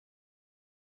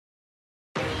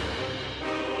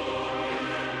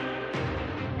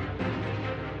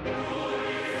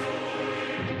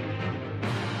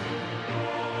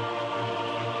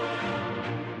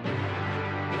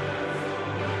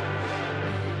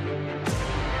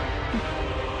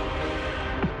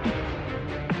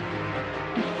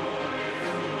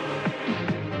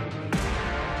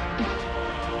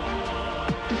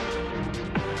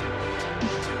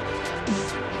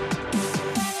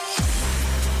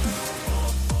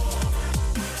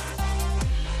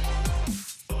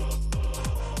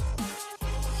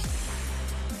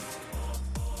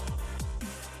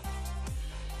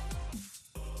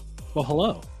Well,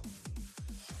 hello,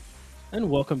 and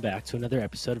welcome back to another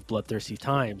episode of Bloodthirsty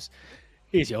Times.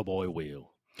 It's your boy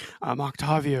Will. I'm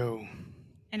Octavio.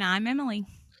 And I'm Emily.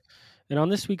 And on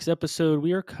this week's episode,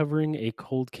 we are covering a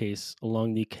cold case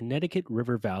along the Connecticut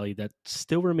River Valley that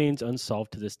still remains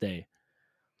unsolved to this day.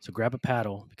 So grab a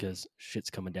paddle because shit's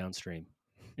coming downstream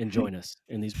and join us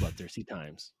in these bloodthirsty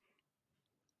times.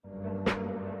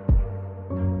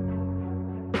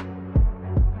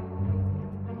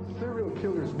 Serial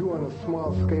killers do on a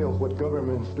small scale what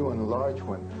governments do on a large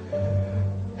one.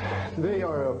 They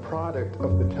are a product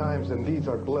of the times, and these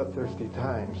are bloodthirsty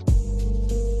times.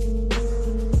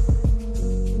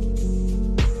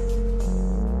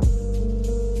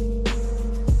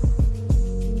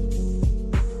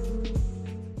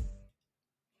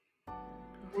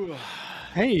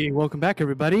 Hey, welcome back,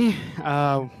 everybody.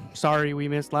 Sorry we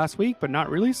missed last week, but not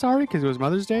really sorry because it was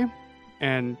Mother's Day.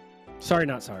 And Sorry,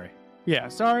 not sorry. yeah,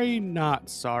 sorry, not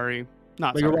sorry.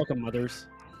 Not But sorry. you're welcome, mothers.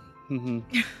 Mhm.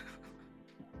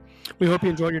 We hope you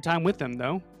enjoyed your time with them,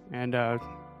 though. And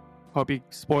hope you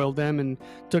spoiled them and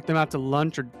took them out to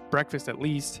lunch or breakfast at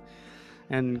least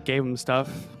and gave them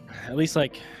stuff. At least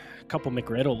like a couple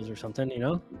McRiddles or something, you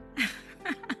know?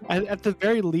 At the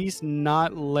very least,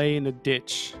 not lay in a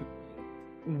ditch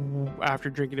after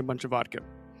drinking a bunch of vodka.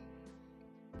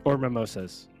 Or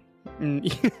mimosas. Mm,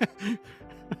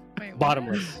 Wait, what?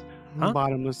 Bottomless. Huh?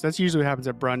 Bottomless. That's usually what happens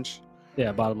at brunch.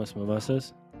 Yeah, bottomless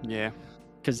mimosas. Yeah.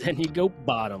 Because then you go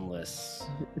bottomless.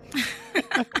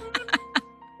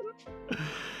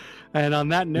 And on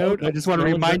that note, No, I just want to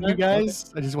no remind you agenda? Okay.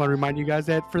 guys. I just want to remind you guys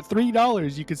that for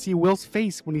 $3, you could see Will's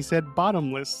face when he said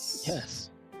bottomless. Yes.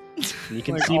 And you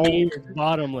can Like see all me weird.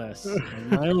 bottomless on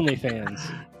my OnlyFans.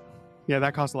 Yeah,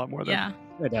 that costs a lot more. Though. Yeah.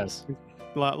 It does.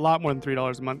 A lot more than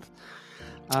 $3 a month.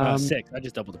 6. I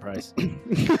just doubled the price.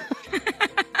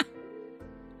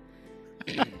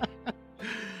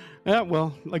 Yeah,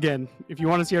 well, again, if you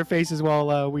want to see our faces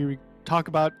while we talk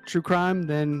about true crime,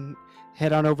 then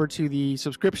head on over to the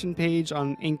subscription page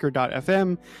on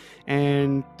anchor.fm,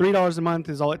 and $3 a month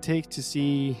is all it takes to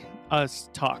see us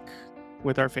talk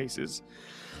with our faces.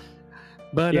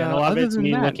 But Yeah, and a lot of other it's than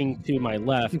me that, looking to my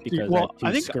left because well, I I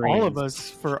have two think screens. all of us,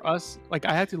 for us, like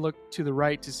I have to look to the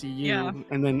right to see you, Yeah.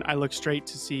 and then I look straight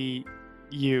to see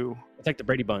you. It's like the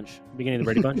Brady Bunch. Beginning of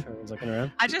the Brady Bunch. Everyone's looking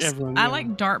around. Everyone, I yeah.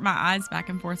 like dart my eyes back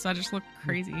and forth, so I just look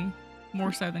crazy,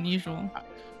 more so than usual.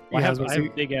 Well, Yeah, I was have, gonna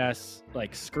say- big ass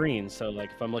like screens, so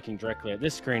like if I'm looking directly at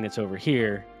this screen, it's over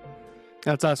here,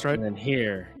 That's us, right? and then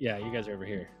here. Yeah, you guys are over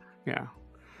here. Yeah.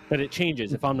 But it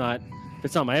changes. If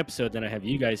it's not my episode, then I have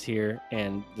you guys here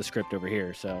and the script over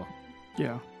here. So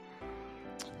Yeah.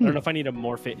 I don't know if I need to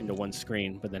morph it into one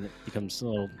screen, but then it becomes a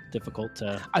little difficult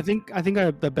to. I think I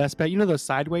have the best bet. You know those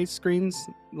sideways screens,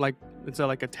 like it's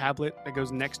like a tablet that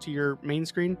goes next to your main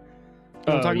screen. You know what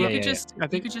I'm Oh, talking yeah, about? You could just I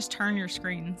think- you could just turn your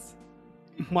screens.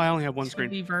 Well, I only have one Just screen.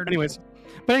 be vertical.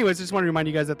 Anyways, just want to remind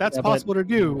you guys that that's Yeah, but- possible to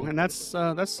do, and that's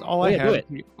all I Yeah, do have.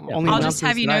 it. Only I'll just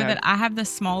have announcements you know I that I have the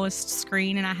smallest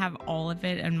screen and I have all of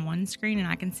it in one screen and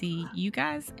I can see you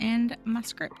guys and my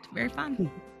script. Very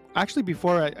fun. Actually,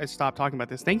 before I stop talking about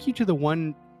this, thank you to the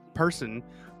one person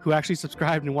who actually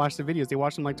subscribed and watched the videos. They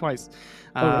watched them like twice.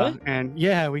 Oh, really? And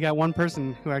yeah, we got one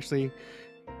person who actually.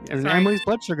 And Sorry. Emily's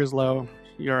blood sugar's low.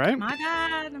 You all right? My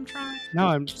bad. I'm trying.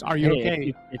 No, are you Hey,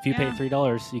 okay? If you pay Yeah.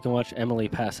 $3, you can watch Emily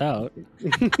pass out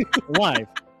live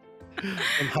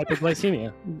from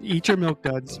hypoglycemia. Eat your milk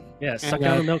duds. Yeah, suck And,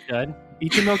 down a milk dud.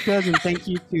 Eat your milk duds, and thank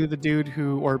you to the dude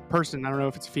or person. I don't know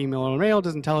if it's female or male.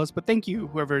 Doesn't tell us, but thank you,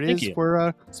 whoever it Thank is, you.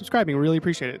 for subscribing. Really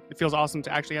appreciate it. It feels awesome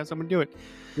to actually have someone do it.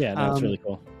 Yeah, no, it's Um, really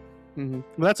cool. Well,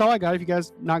 that's all I got. If you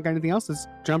guys not got anything else, let's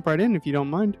jump right in if you don't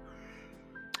mind.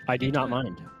 I do not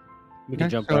mind. We can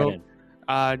Okay, jump so- right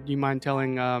in. Do you mind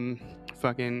telling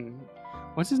fucking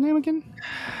what's his name again?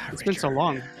 It's been so Richard.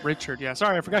 long. Richard. Yeah,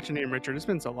 sorry, I forgot your name, Richard. It's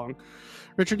been so long.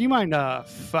 Richard, do you mind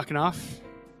fucking off?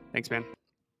 Thanks, man.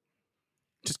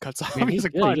 Just cuts off. Man, He's he's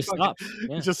like, good. "Fine, He just fuck it." stops.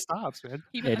 Yeah. He just stops, man.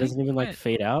 He, Yeah, I it think doesn't he even like quit.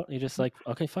 fade out. He just like,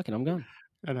 okay, fuck it, I'm gone.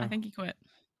 I know. I think he quit.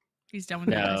 He's done with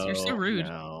you guys. You're so rude.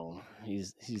 No, he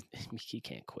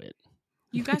can't quit.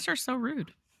 You guys are so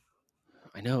rude.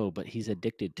 I know, but he's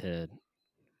addicted to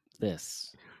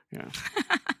this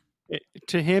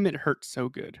To him, it hurts so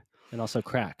good. and also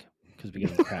crack because we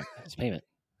give him crack as payment.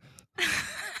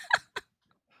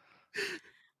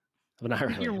 But not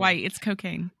really. You're white. It's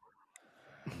cocaine.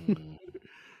 Mm,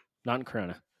 not in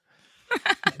Corona.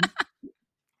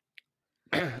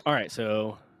 All right,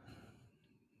 so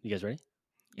you guys ready?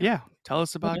 Yeah. Tell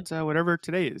us about whatever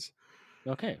today is.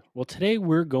 Okay. Well, today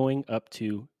we're going up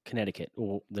to Connecticut,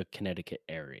 well, the Connecticut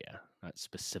area, not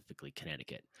specifically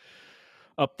Connecticut.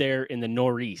 up there in the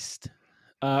Northeast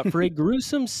for a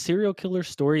gruesome serial killer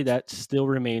story that still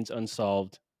remains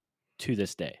unsolved to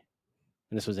this day.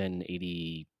 And this was in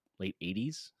late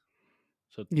 80s.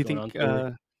 So Do you going think? on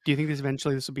 30. Do you think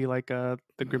this will be like the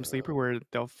Grim Sleeper, where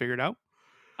they'll figure it out?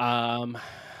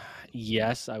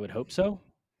 Yes, I would hope so.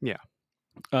 Yeah.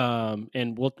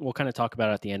 And we'll kind of talk about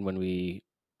it at the end when we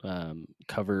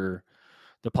cover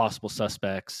the possible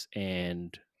suspects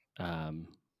and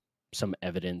some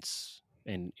evidence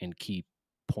and key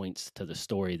points to the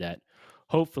story that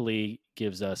hopefully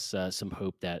gives us some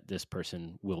hope that this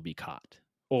person will be caught,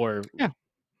 or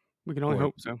We can only or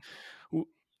hope so.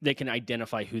 they can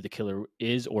identify who the killer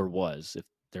is or was if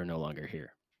they're no longer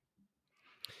here.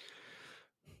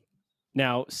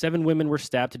 Now, 7 women were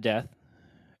stabbed to death,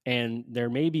 and there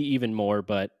may be even more,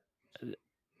 but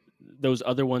those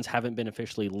other ones haven't been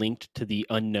officially linked to the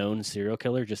unknown serial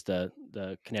killer, just the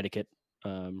Connecticut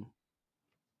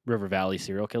River Valley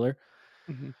serial killer.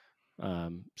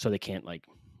 Mm-hmm. So they can't like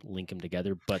link them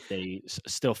together, but they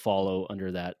still follow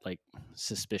under that like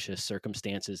suspicious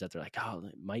circumstances that they're like, oh,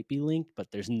 it might be linked,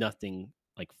 but there's nothing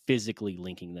like physically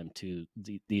linking them to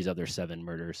these other 7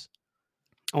 murders.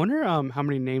 I wonder how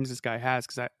many names this guy has,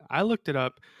 because I looked it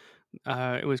up.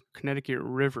 It was Connecticut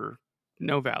River,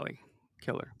 no Valley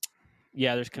killer.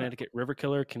 Yeah, there's Connecticut River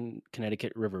Killer,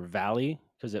 Connecticut River Valley,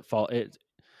 because it follows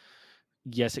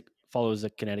the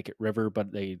Connecticut River,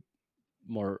 but they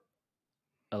more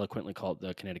eloquently call it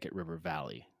the Connecticut River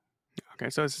Valley. Okay,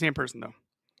 so it's the same person though.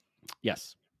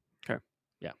 Yes. Okay.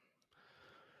 Yeah.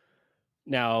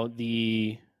 Now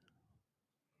the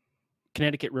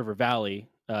Connecticut River Valley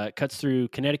cuts through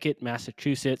Connecticut,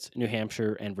 Massachusetts, New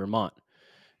Hampshire, and Vermont.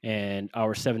 And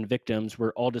our 7 victims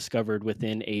were all discovered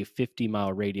within a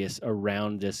 50-mile radius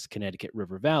around this Connecticut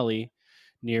River Valley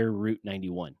near Route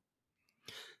 91.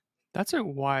 That's a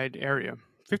wide area.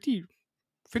 50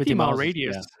 50 mile miles,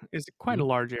 radius yeah. is quite a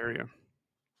large area.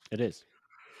 It is.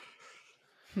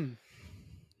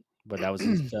 But that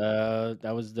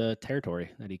was the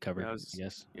territory that he covered, I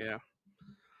guess. Yeah.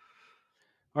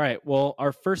 All right. Well,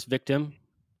 our first victim,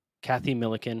 Kathy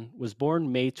Milliken, was born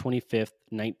May 25th,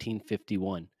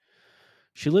 1951.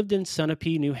 She lived in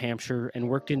Sunapee, New Hampshire, and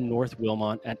worked in North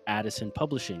Wilmot at Addison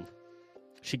Publishing.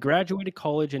 She graduated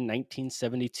college in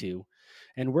 1972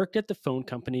 and worked at the phone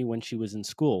company when she was in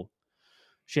school.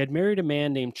 She had married a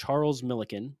man named Charles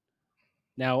Milliken.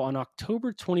 Now, on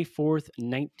October 24th,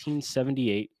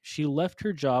 1978, she left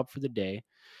her job for the day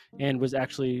and was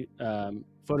actually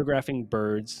photographing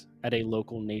birds at a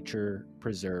local nature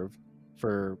preserve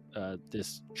for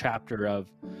this chapter of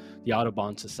the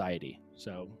Audubon Society.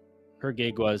 So her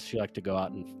gig was she liked to go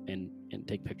out and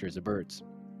take pictures of birds.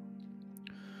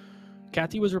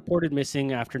 Kathy was reported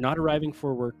missing after not arriving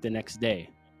for work the next day.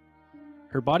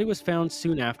 Her body was found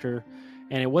soon after,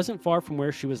 and it wasn't far from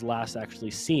where she was last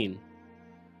actually seen.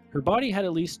 Her body had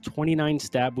at least 29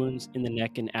 stab wounds in the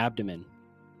neck and abdomen.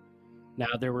 Now,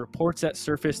 there were reports that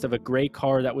surfaced of a gray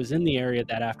car that was in the area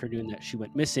that afternoon that she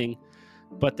went missing,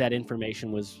 but that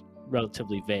information was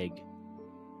relatively vague.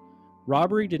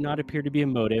 Robbery did not appear to be a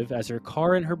motive, as her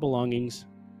car and her belongings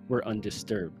were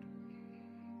undisturbed.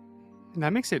 And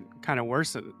that makes it kind of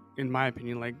worse, in my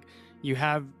opinion. Like, you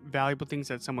have valuable things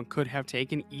that someone could have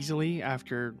taken easily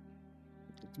after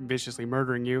viciously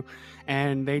murdering you,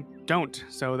 and they don't.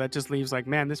 So that just leaves like,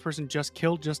 man, this person just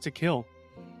killed just to kill.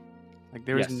 Like,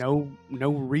 there is no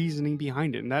reasoning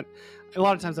behind it. And that, a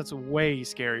lot of times, that's way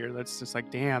scarier. That's just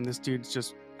like, damn, this dude's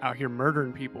just out here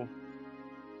murdering people.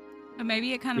 But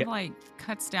maybe it kind of like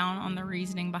cuts down on the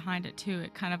reasoning behind it too.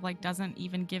 It kind of like doesn't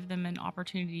even give them an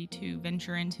opportunity to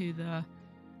venture into the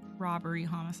robbery,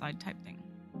 homicide type thing.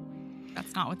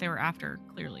 That's not what they were after,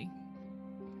 clearly.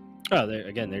 Oh,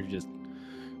 they're just...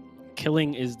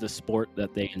 Killing is the sport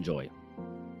that they enjoy.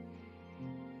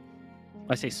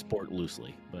 I say sport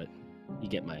loosely, but you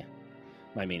get my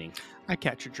meaning. I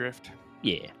catch your drift.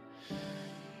 Yeah.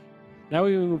 Now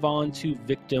we move on to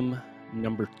victim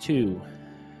number 2.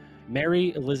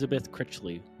 Mary Elizabeth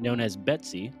Critchley, known as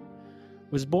Betsy,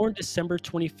 was born December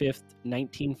 25th,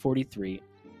 1943,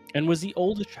 and was the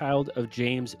oldest child of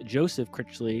James Joseph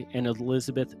Critchley and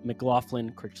Elizabeth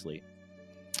McLaughlin Critchley,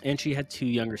 and she had 2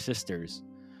 younger sisters.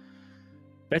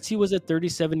 Betsy was a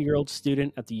 37-year-old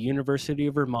student at the University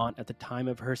of Vermont at the time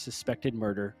of her suspected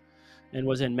murder and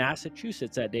was in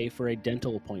Massachusetts that day for a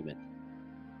dental appointment.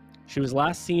 She was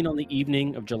last seen on the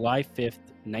evening of July 5th,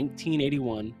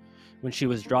 1981, when she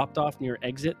was dropped off near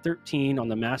Exit 13 on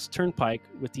the Mass Turnpike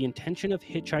with the intention of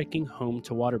hitchhiking home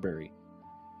to Waterbury.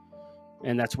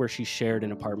 And that's where she shared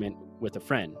an apartment with a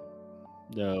friend,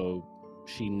 though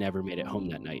she never made it home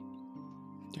that night.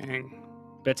 Dang.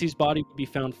 Betsy's body would be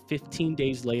found 15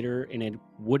 days later in a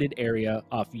wooded area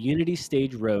off Unity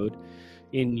Stage Road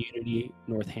in Unity,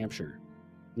 New Hampshire.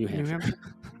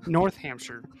 North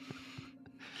Hampshire.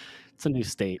 It's a new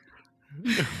state.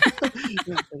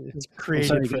 It's I'm created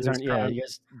sorry, you for guys this aren't. Yeah, crime. you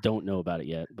guys don't know about it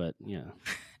yet, but yeah,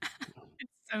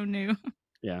 It's so new.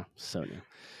 yeah, so new.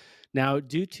 Now,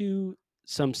 due to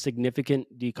some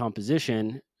significant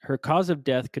decomposition, her cause of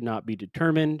death could not be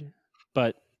determined,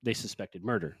 but they suspected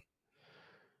murder.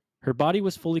 Her body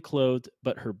was fully clothed,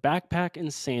 but her backpack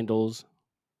and sandals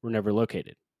were never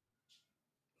located.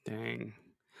 Dang.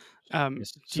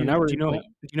 Yes. Do So now we're you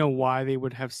know why they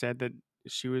would have said that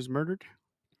she was murdered?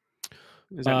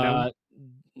 Is that known?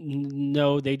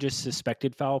 No, they just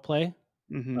suspected foul play.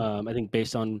 Mm-hmm. I think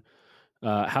based on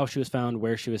how she was found,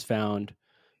 where she was found.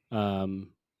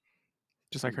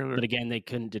 Just like her. But again, they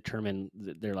couldn't determine.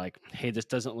 They're like, hey, this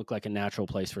doesn't look like a natural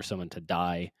place for someone to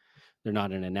die. They're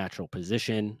not in a natural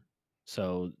position,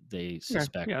 so they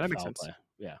suspect that makes foul sense. play.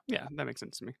 Yeah, Yeah, that makes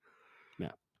sense to me.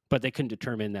 yeah. But they couldn't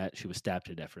determine that she was stabbed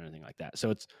to death or anything like that.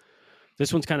 So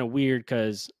this one's kind of weird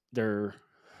because they're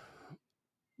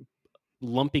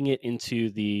lumping it into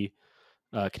the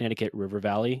Connecticut River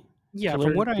Valley. Yeah, killer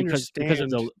from what I understand,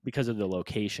 because of the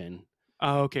location.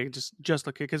 Oh, okay, just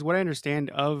look because what I understand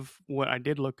of what I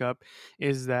did look up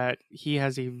is that he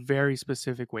has a very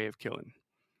specific way of killing,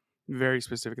 very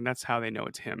specific, and that's how they know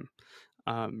it's him,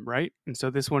 right? And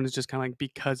so this one is just kind of like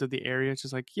because of the area, it's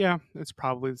just like yeah, it's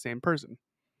probably the same person.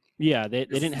 Yeah, they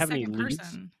This is didn't the have any second leads.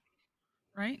 person,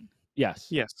 right? Yes.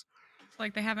 Yes. It's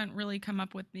like they haven't really come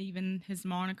up with even his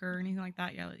moniker or anything like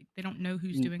that yet. Like, they don't know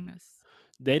who's doing this.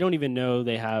 They don't even know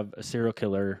they have a serial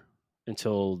killer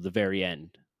until the very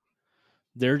end.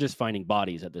 They're just finding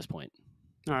bodies at this point.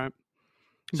 All right.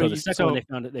 So the second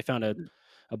one, they found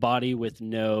a body with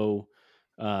no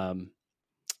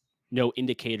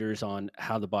indicators on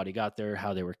how the body got there,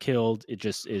 how they were killed. It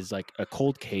just is like a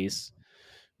cold case.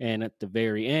 And at the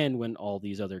very end, when all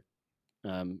these other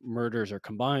murders are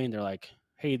combined, they're like,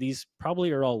 hey, these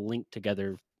probably are all linked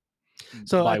together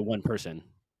by one person.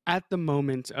 At the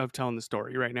moment of telling the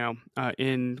story right now,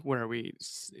 in where are we?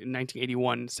 In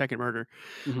 1981, second murder.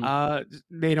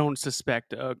 Mm-hmm. They don't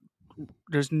suspect.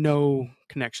 There's no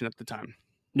connection at the time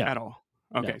at all.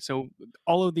 Okay, so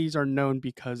all of these are known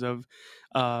because of,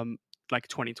 like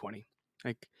 2020,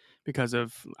 like because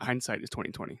of hindsight is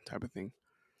 2020 type of thing.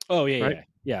 Oh yeah, right?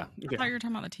 yeah. I thought you were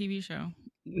talking about the TV show.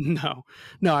 No,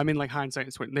 I mean like hindsight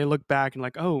is 20. They look back and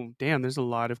like, oh damn, there's a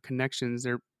lot of connections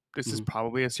there. This is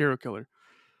probably a serial killer.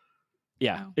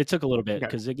 Yeah, it took a little bit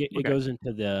because Okay. it goes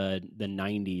into the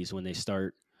 90s when they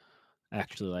start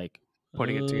actually like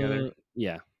putting it together.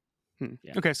 Yeah.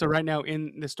 Yeah. Okay, so right now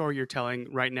in the story you're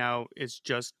telling right now, it's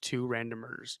just 2 random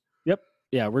murders. Yep.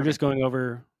 Yeah, we're just going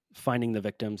over finding the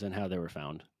victims and how they were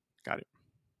found. Got it.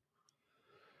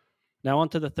 Now on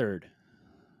to the third.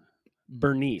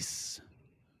 Bernice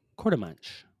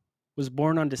Courtemanche was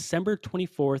born on December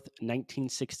 24th,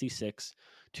 1966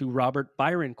 to Robert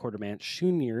Byron Courtemanche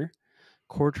Jr.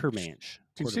 Courtemanche.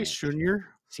 Did you say Junior?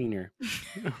 Senior.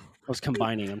 I was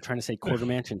combining. I'm trying to say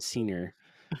Courtemanche and senior,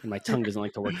 and my tongue doesn't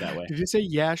like to work that way. Did you say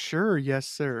yeah, sure, or yes,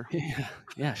 sir?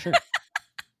 Yeah, sure.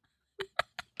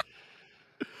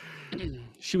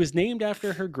 She was named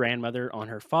after her grandmother on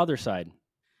her father's side.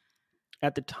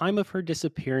 At the time of her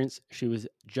disappearance, she was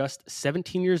just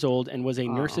 17 years old and was a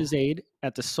nurse's aide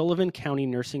at the Sullivan County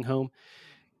Nursing Home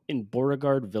in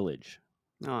Beauregard Village.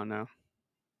 Oh, no.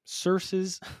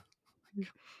 Sources...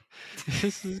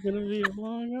 This is going to be a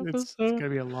long episode. It's going to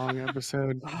be a long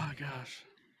episode. Oh, gosh.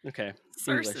 Okay.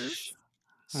 Sources.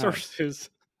 Sources.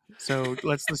 So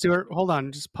let's do our... Hold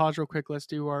on. Just pause real quick. Let's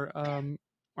do our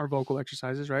vocal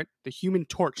exercises, right? The Human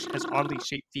Torch has oddly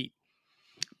shaped feet.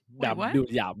 Wait, what?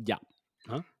 Yeah.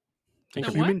 Huh?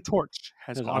 The Human Torch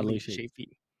has oddly shaped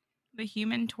feet. The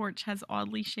Human Torch has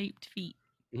oddly shaped feet.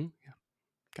 Mm-hmm. Yeah.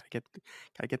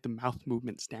 Gotta get the mouth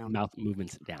movements down.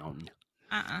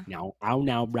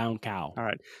 Now, brown cow. All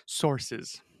right.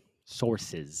 Sources.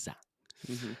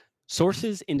 Mm-hmm.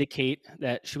 Sources indicate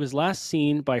that she was last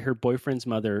seen by her boyfriend's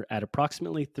mother at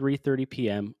approximately 3:30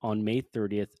 p.m. on May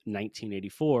 30th,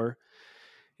 1984,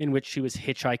 in which she was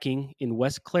hitchhiking in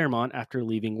West Claremont after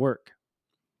leaving work.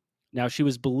 Now, she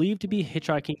was believed to be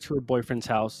hitchhiking to her boyfriend's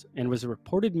house and was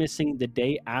reported missing the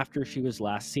day after she was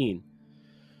last seen.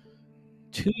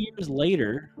 2 years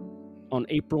later, on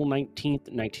April 19th,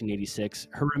 1986,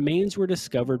 her remains were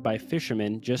discovered by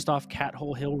fishermen just off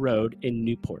Cathole Hill Road in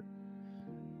Newport.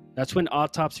 That's when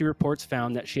autopsy reports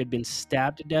found that she had been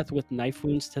stabbed to death with knife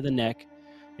wounds to the neck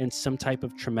and some type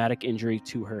of traumatic injury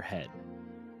to her head.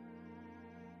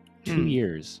 2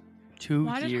 years. 2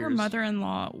 Why years. did her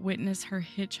mother-in-law witness her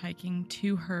hitchhiking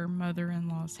to her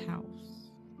mother-in-law's house?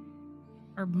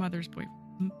 Or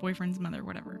boyfriend's mother,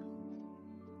 whatever.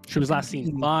 She was last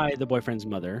seen by the boyfriend's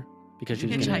mother because she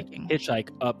was going to Hitchhiking. hitchhike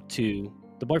up to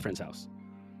the boyfriend's house.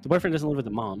 The boyfriend doesn't live with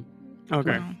the mom.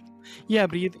 Okay. Wow. Yeah,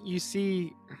 but you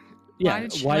see, Yeah, Why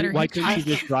did she let her why couldn't she hitchhike?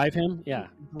 just drive him? Yeah,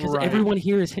 because Right. everyone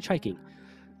here is hitchhiking.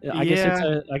 I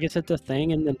guess it's a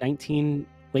thing in the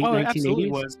late Oh, it absolutely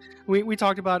 1980s. was. We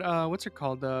talked about what's it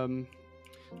called? The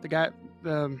guy,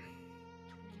 the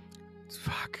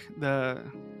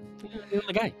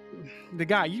The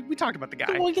guy. We talked about the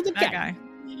guy. Well, get the That guy.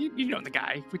 You know the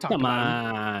guy. We talked Come about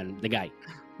him. on, the guy.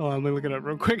 Oh, let me look it up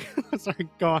real quick. Sorry,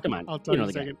 go on. Come on, I'll tell you you know in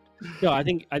a the guy. second. No, I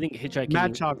think hitchhiking.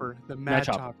 Mad Chopper. The Mad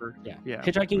Chopper. Chopper. Yeah. Yeah.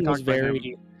 Hitchhiking We was talked about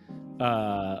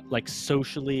very like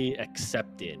socially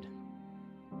accepted.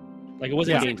 Like it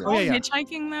wasn't Yeah. Was it dangerous. called yeah.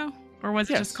 hitchhiking though? Or was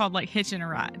it Yes. just called like hitching a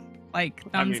ride? Like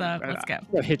thumbs up, let's go.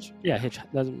 No, hitch.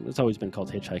 It's always been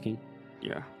called hitchhiking.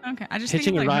 Yeah. Okay. I just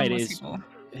Hitching think a of like ride homeless is- people.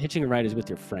 Hitching a ride is with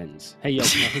your friends. Hey, yo,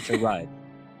 can I hitch a ride?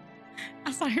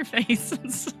 I saw your face.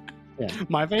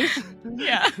 My face?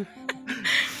 Yeah.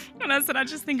 When I said I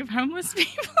just think of homeless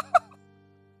people.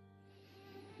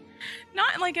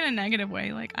 Not like in a negative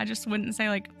way. Like I just wouldn't say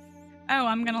like, oh,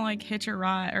 I'm gonna like hitch a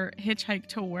ride or hitchhike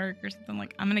to work or something.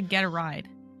 Like I'm gonna get a ride.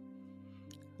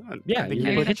 Yeah, I think you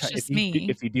Maybe would that's hitchhike. just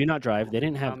If you do not drive, they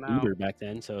didn't have Thumb out. Uber back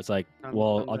then, so it's like, Thumb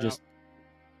well, out.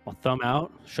 I'll thumb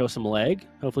out, show some leg.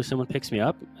 Hopefully, someone picks me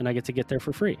up, and I get to get there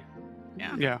for free.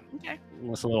 Yeah. Yeah. Okay.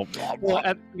 Unless a little Well,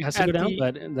 has to at go down, the-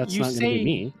 but that's you not going to be say-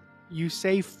 me. You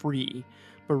say free,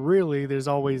 but really there's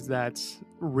always that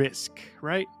risk,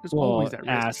 right? There's Well, always that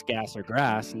risk. ass, gas, or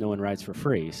grass. No one rides for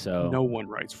free. So No one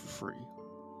rides for free.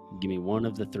 give me one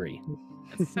of the three.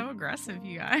 That's so aggressive,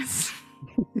 you guys.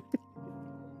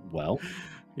 Well,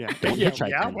 Yeah. Don't hitchhike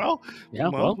Yeah, then. well, yeah.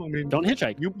 Well, I mean, don't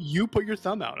hitchchike. you put your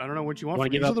thumb out. I don't know what you want. Wanna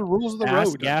From me. give These are up the rules of the ass,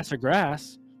 road. gas, or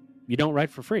grass. You don't ride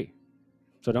for free,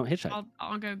 so don't hitchhike.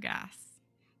 I'll go gas.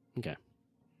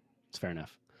 It's fair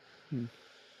enough. Hmm.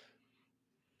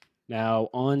 Now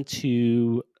on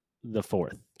to the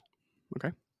fourth.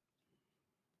 Okay.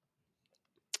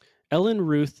 Ellen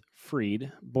Ruth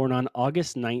Freed, born on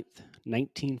August 9th,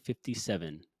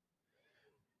 1957.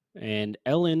 And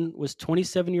Ellen was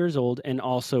 27 years old and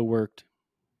also worked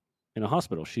in a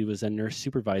hospital. She was a nurse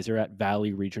supervisor at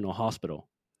Valley Regional Hospital.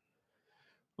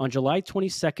 On July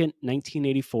 22nd,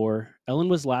 1984, Ellen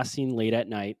was last seen late at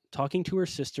night talking to her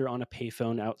sister on a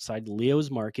payphone outside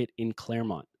Leo's Market in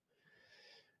Claremont.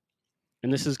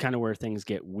 And this is kind of where things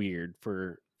get weird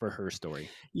for her story.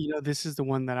 You know, this is the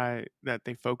one that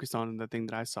they focused on in the thing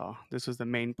that I saw. This was the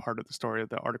main part of the story of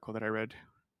the article that I read.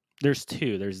 There's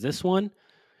two. There's this one,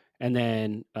 and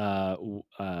then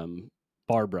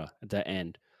Barbara at the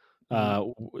end.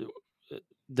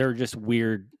 They're just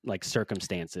weird, like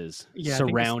circumstances Yeah, I think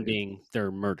surrounding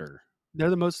their murder. They're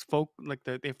the most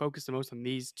they focus the most on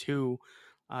these two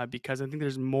because I think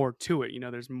there's more to it. You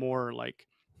know, there's more like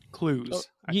clues.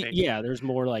 I think. Yeah, there's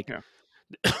more like. Yeah.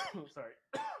 Sorry,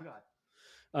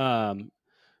 God.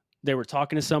 They were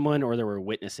talking to someone, or there were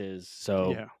witnesses.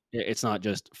 So Yeah. it's not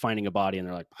just finding a body and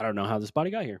they're like, I don't know how this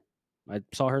body got here. I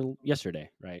saw her yesterday,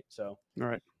 right? So. All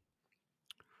right.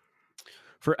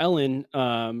 For Ellen,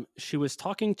 she was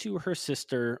talking to her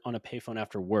sister on a payphone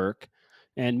after work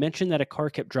and mentioned that a car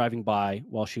kept driving by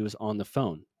while she was on the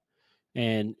phone.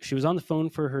 And she was on the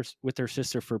phone with her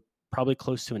sister for probably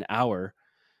close to an hour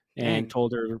and Dang.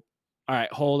 told her, all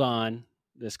right, hold on.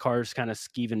 This car's kind of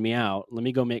skeeving me out. Let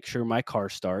me go make sure my car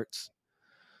starts.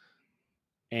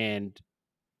 And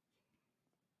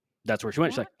that's where she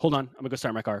went. She's like, hold on. I'm going to go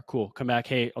start my car. Cool. Come back.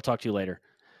 Hey, I'll talk to you later.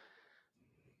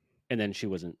 And then she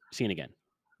wasn't seen again.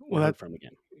 Well, Heard from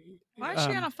again. Why is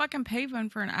she on a fucking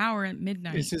payphone for an hour at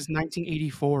midnight? This is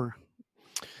 1984.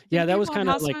 Yeah, Do that was people have kind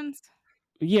of house like, phones?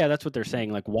 yeah, that's what they're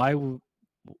saying. Like, why,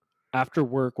 after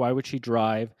work, why would she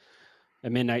drive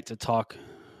at midnight to talk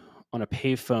on a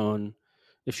payphone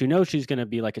if she knows she's going to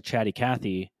be like a chatty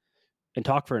Cathy and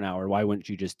talk for an hour? Why wouldn't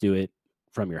you just do it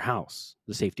from your house,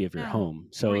 the safety of your Yeah, home?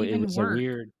 So or it even was work. a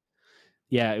weird,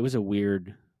 yeah, it was a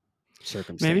weird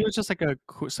circumstance. Maybe it was just like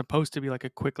supposed to be like a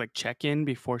quick like check-in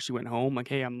before she went home. Like,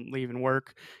 hey, I'm leaving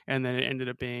work, and then it ended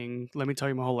up being, let me tell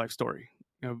you my whole life story.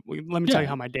 Let me tell you Yeah.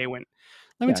 how my day went.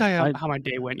 Let me Yeah, tell you how my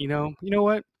day went. You know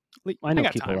what? I know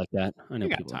got people time. like that. I know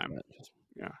got people time. like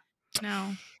that.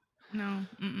 No.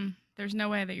 Mm-mm. There's no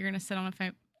way that you're gonna sit on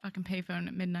a fucking payphone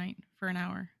at midnight for an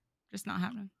hour. Just not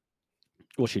happening.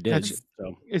 Well, she did. That's-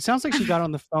 So It sounds like she got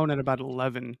on the phone at about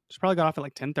 11. She probably got off at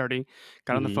like 10:30.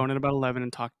 Got on the Mhm. phone at about 11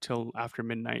 and talked till after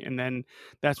midnight. And then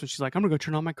that's when she's like, I'm gonna go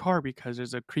turn on my car because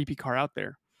there's a creepy car out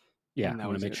there. Yeah, And I that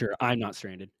want was to make it. sure I'm not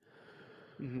stranded.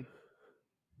 Mhm.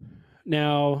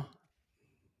 Now,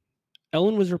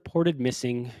 Ellen was reported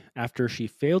missing after she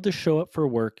failed to show up for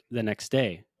work the next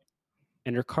day,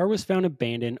 and her car was found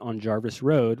abandoned on Jarvis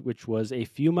Road, which was a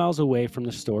few miles away from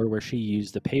the store where she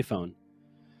used the payphone.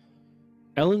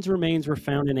 Ellen's remains were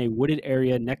found in a wooded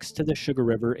area next to the Sugar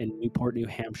River in Newport, New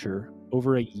Hampshire,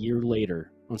 over a year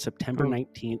later, on September Oh.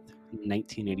 19th,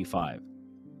 1985.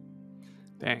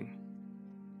 Dang.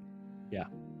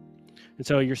 And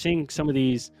so you're seeing some of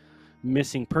these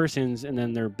missing persons, and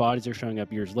then their bodies are showing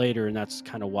up years later, and that's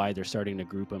kind of why they're starting to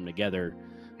group them together,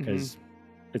 because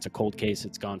it's a cold case,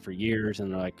 it's gone for years,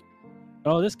 and they're like,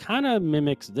 oh, this kind of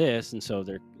mimics this, and so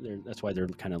they're that's why they're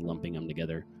kind of lumping them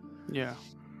together. Yeah.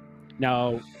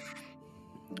 Now,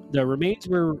 the remains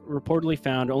were reportedly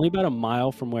found only about a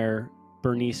mile from where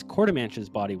Bernice Quartermanch's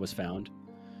body was found,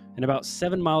 and about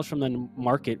 7 miles from the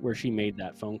market where she made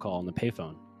that phone call on the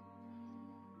payphone.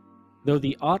 Though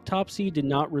the autopsy did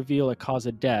not reveal a cause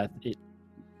of death, it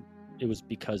was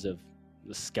because of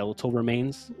the skeletal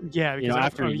remains. Yeah, because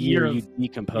After a year, you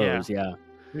decompose. Yeah,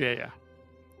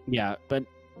 but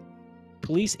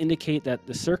police indicate that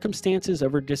the circumstances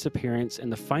of her disappearance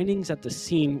and the findings at the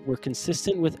scene were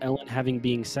consistent with Ellen having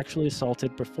been sexually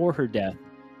assaulted before her death,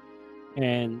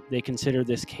 and they consider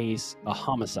this case a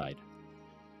homicide.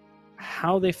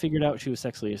 How they figured out she was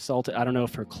sexually assaulted, I don't know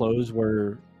if her clothes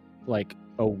were like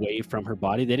away from her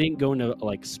body. They didn't go into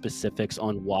like specifics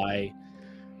on why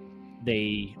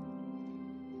they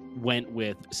went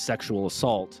with sexual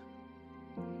assault.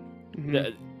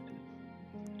 Mhm.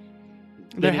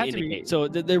 There had to be. So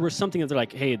there was something that they're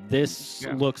like, hey, this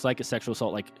looks like a sexual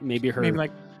assault. Like maybe her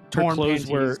like torn clothes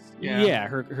were panties.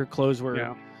 her clothes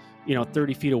were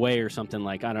 30 feet away or something.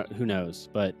 Like, I don't, who knows,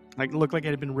 but like looked like it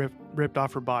had been ripped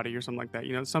off her body or something like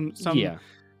that.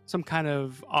 Some kind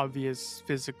of obvious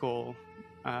physical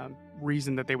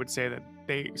reason that they would say that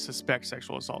they suspect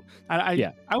sexual assault.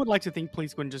 I would like to think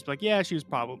police wouldn't just be like, yeah, she was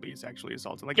probably sexually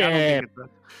assaulted. Like, I don't think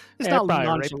it's not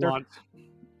nonchalant.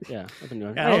 Yeah,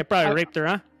 I probably raped her,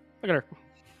 huh? Look at her.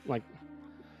 Like,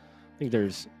 I think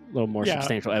there's a little more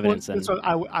substantial evidence than. So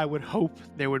I would hope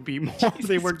there would be more.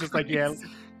 They weren't just like,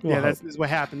 this is what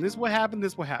happened. This is what happened.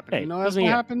 This is what happened. Hey, that's what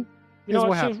happened. You know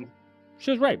what happened.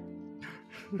 She was raped.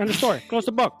 End of story. Close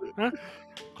the book. Huh?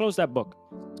 Close that book.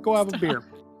 Let's go have a beer.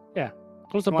 Yeah.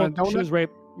 Close the book. She was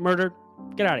raped, murdered.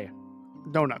 Get out of here.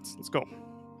 Donuts. Let's go.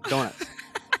 Donuts.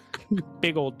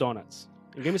 Big old donuts.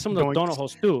 And give me some of those donut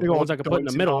holes too. The ones I can put in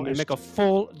the middle and make a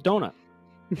full donut.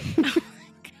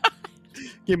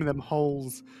 Give me them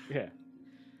holes. Yeah.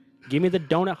 Give me the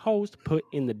donut holes to put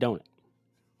in the donut.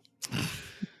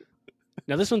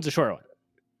 Now this one's a short one.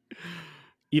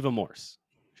 Eva Morse.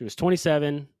 She was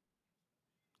 27,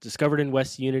 discovered in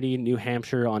West Unity, New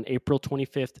Hampshire on April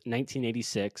 25th,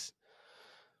 1986.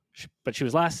 But she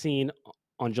was last seen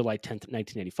on July 10th,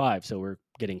 1985. So we're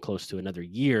getting close to another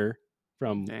year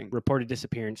from reported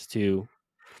disappearance to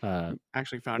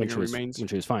actually finding her remains. When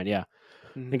she was found, yeah.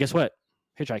 And guess what?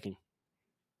 Hitchhiking.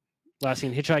 Last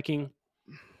seen hitchhiking.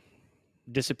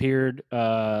 Disappeared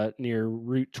near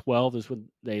Route 12 is when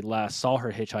they last saw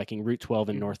her hitchhiking, Route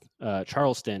 12 in North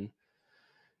Charleston.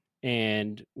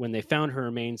 And when they found her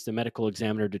remains, the medical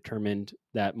examiner determined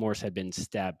that Morse had been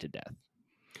stabbed to death.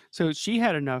 So she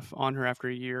had enough on her after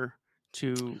a year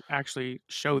to actually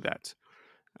show that.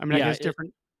 I mean, I guess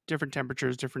different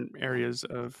temperatures, different areas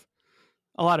of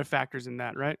a lot of factors in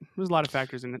that, right? There's a lot of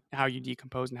factors in how you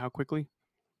decompose and how quickly.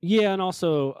 Yeah, and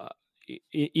also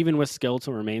even with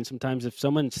skeletal remains, sometimes if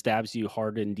someone stabs you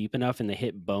hard and deep enough and they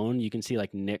hit bone, you can see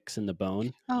like nicks in the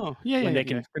bone. Oh, yeah, They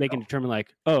can determine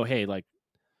like, oh, hey, like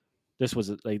this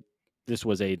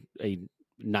was a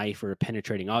knife or a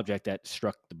penetrating object that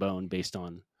struck the bone based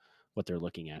on what they're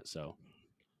looking at. So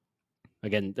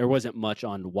again, there wasn't much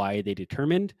on why they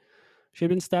determined she had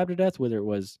been stabbed to death, whether it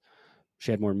was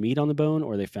she had more meat on the bone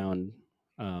or they found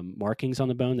markings on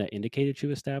the bone that indicated she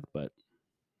was stabbed.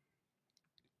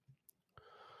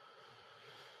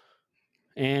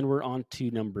 And we're on to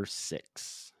number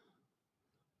 6.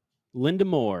 Linda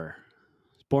Moore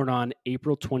was born on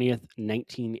April 20th,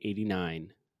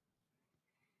 1989.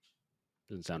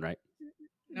 Doesn't sound right.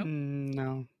 Nope.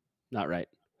 No. Not right.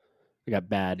 I got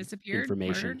bad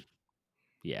information. Murdered?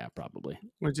 Yeah, probably.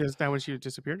 Was just that when she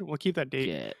disappeared? We'll keep that date.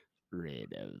 Get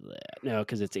rid of that. No,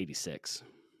 because it's 86.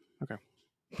 Okay.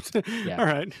 Yeah. All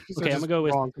right. So okay, I'm gonna go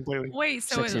with wrong completely. Wait,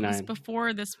 so 69. it was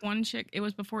before this one chick. It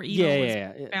was before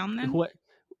Eva was found then?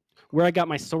 Where I got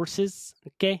my sources,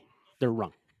 okay, they're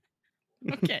wrong.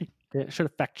 Okay. I should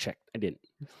have fact checked. I didn't.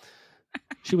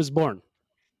 She was born.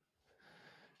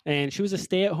 And she was a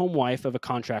stay-at-home wife of a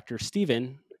contractor,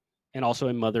 Stephen, and also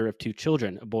a mother of 2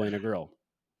 children, a boy and a girl.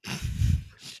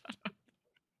 Shut up.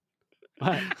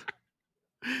 What?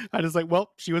 I just like,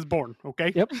 well, she was born,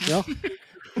 okay? Yep. Well,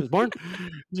 she was born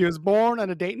She was born at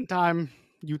a date and time.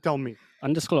 You tell me.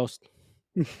 undisclosed.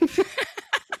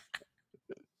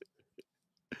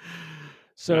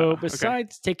 So okay.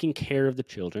 besides taking care of the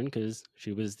children, because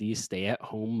she was the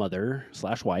stay-at-home mother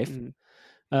 / wife,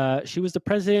 she was the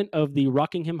president of the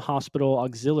Rockingham Hospital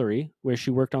Auxiliary, where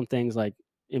she worked on things like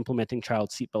implementing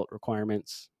child seatbelt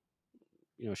requirements.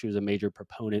 She was a major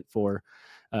proponent for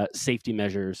safety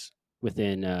measures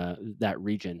within that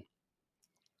region.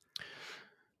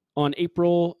 On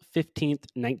April 15th,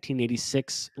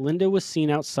 1986, Linda was seen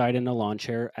outside in a lawn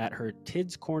chair at her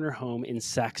Tids Corner home in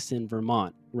Saxton,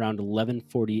 Vermont, around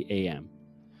 11:40 a.m.,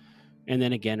 and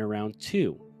then again around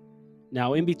 2.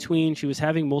 Now, in between, she was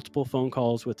having multiple phone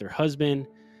calls with her husband,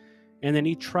 and then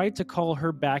he tried to call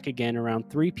her back again around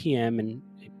 3 p.m. and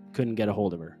couldn't get a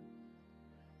hold of her.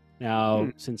 Now,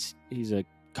 since he's a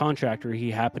contractor,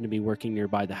 he happened to be working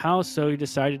nearby the house, so he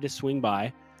decided to swing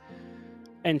by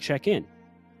and check in.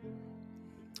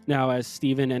 Now, as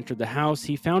Stephen entered the house,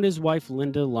 he found his wife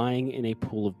Linda lying in a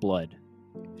pool of blood.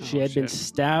 She had been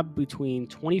stabbed between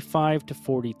 25 to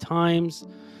 40 times.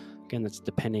 Again, that's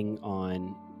depending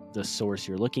on the source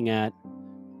you're looking at.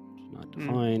 Not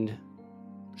defined.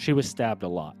 She was stabbed a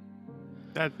lot.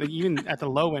 That even at the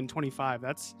low end, 25.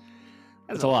 That's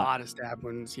a lot of stab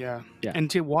wounds. Yeah. And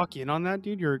to walk in on that,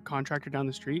 dude, you're a contractor down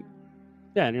the street.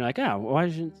 Yeah, and you're like, why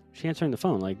isn't she answering the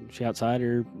phone? Like, she outside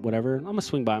or whatever? I'm gonna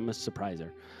swing by. I'm gonna surprise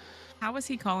her. How was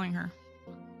he calling her?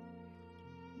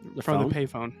 From the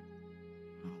payphone.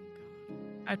 Oh,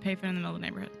 God. I'd pay for it in the middle of the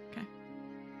neighborhood. Okay.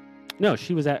 No,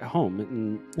 she was at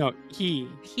home. No, he.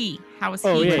 How was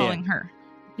he calling her?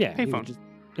 Yeah, payphone.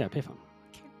 Payphone.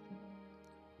 Okay.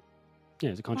 Yeah,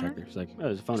 he's a contractor. He's like,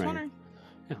 there's a phone right here.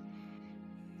 Yeah.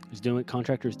 He's doing what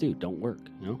contractors do. Don't work,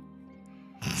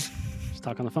 Just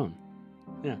talk on the phone.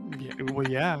 Yeah. Well,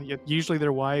 yeah. Usually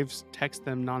their wives text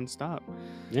them nonstop.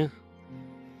 Yeah.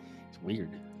 It's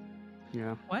weird.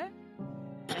 Yeah. What?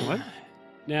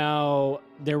 Now,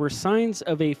 there were signs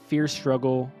of a fierce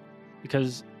struggle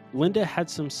because Linda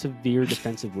had some severe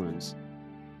defensive wounds.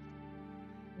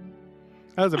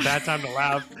 That was a bad time to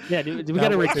laugh. Yeah, do we got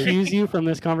to recuse you from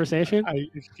this conversation?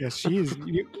 Yes, she is.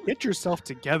 Get yourself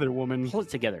together, woman. Hold it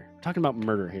together. We're talking about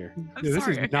murder here. This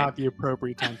is not the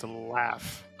appropriate time to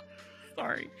laugh.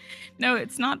 Sorry. No,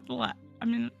 it's not the I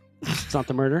mean... It's not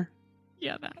the murder?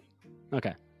 Yeah, that.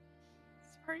 Okay.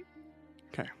 Sorry.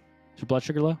 Okay. Is your blood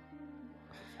sugar low?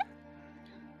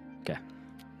 Okay.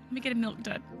 Let me get a milk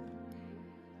dud.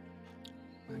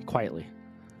 Quietly.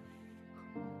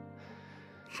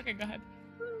 Okay, go ahead.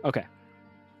 Okay.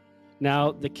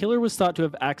 Now, the killer was thought to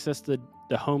have accessed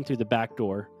the home through the back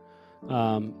door.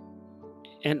 And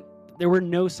there were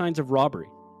no signs of robbery.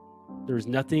 There was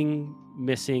nothing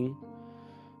missing.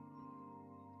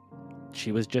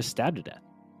 She was just stabbed to death.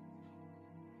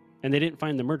 And they didn't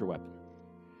find the murder weapon.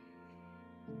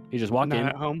 He just walked in,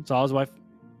 at home. Saw his wife,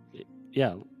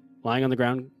 lying on the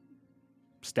ground,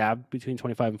 stabbed between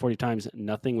 25 and 40 times.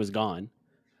 Nothing was gone.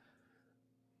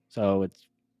 So it's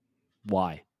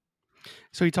why?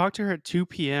 So he talked to her at 2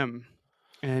 p.m.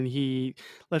 and he,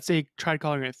 let's say, tried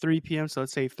calling her at 3 p.m. So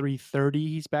let's say 3:30,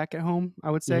 he's back at home, I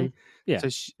would say. Yeah. So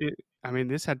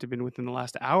this had to have been within the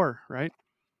last hour, right?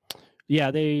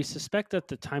 Yeah, they suspect that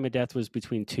the time of death was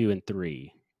between 2 and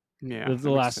 3. Yeah. If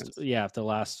the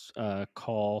last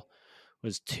call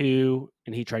was 2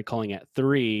 and he tried calling at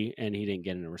 3 and he didn't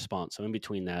get a response. So in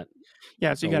between that.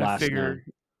 Yeah, so you got to figure.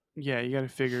 Yeah, you got to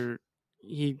figure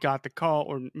he got the call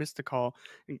or missed the call,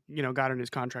 and, got in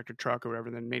his contractor truck or whatever,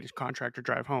 then made his contractor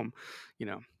drive home.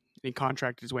 He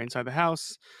contracted his way inside the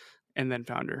house and then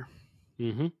found her.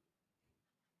 Mm-hmm.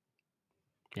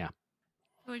 Yeah.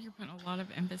 I feel like you're putting a lot of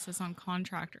emphasis on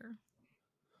contractor.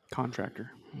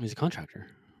 Contractor. He's a contractor.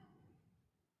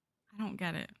 I don't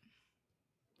get it.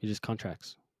 He just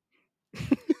contracts.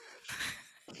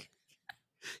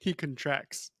 He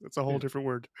contracts. That's a whole different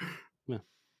word. Yeah.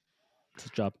 It's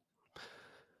his job.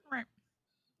 Right.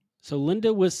 So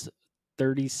Linda was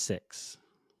 36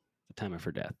 at the time of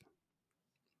her death.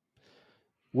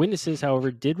 Witnesses,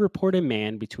 however, did report a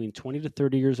man between 20 to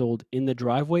 30 years old in the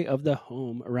driveway of the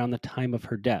home around the time of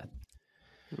her death.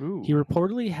 Ooh. He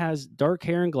reportedly has dark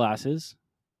hair and glasses.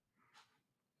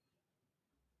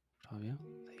 Octavio?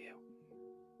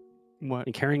 What?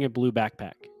 And carrying a blue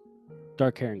backpack.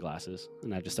 Dark hair and glasses.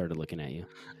 And I just started looking at you.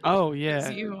 Oh, yeah.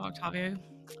 It's you, Octavio.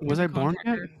 Was I born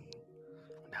yet?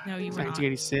 No, you were not.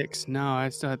 1986. No, I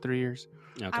still had 3 years.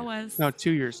 Okay. I was. No,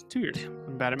 2 years. 2 years.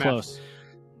 I'm bad at math. Close.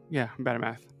 Yeah, I'm bad at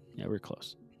math. Yeah, we're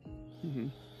close. Mm-hmm.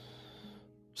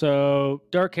 So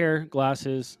dark hair,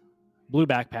 glasses, blue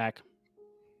backpack,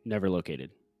 never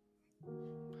located.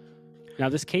 Now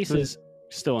this case So is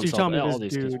still So you're telling unsolved. me All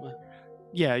this these cases. dude?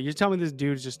 Yeah, you're telling me this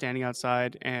dude's just standing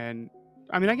outside, and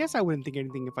I mean, I guess I wouldn't think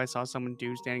anything if I saw someone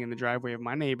dude standing in the driveway of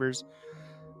my neighbors,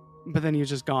 but then he was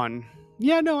just gone.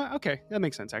 Yeah, no, okay, that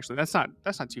makes sense. Actually, that's not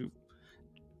too.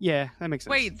 Yeah, that makes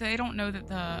sense. Wait, they don't know that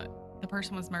the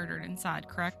person was murdered inside,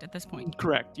 correct? At this point,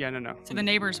 Correct. Yeah, no. so the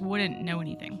neighbors wouldn't know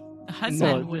anything. The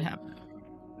husband No, would have.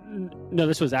 No,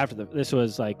 this was after this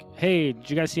was like, hey, did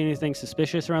you guys see anything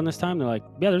suspicious around this time? They're like,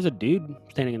 yeah, there's a dude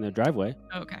standing in the driveway.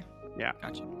 Okay. Yeah.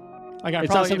 Gotcha. Like I It's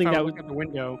not probably, something if I that look at the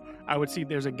window, I would see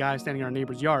there's a guy standing in our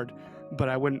neighbor's yard, but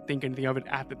I wouldn't think anything of it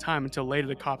at the time until later.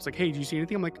 The cops like, hey, did you see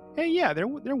anything? I'm like, hey, yeah, there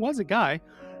was a guy.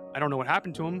 I don't know what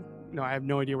happened to him. No, I have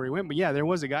no idea where he went, but yeah, there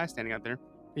was a guy standing out there.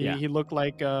 He looked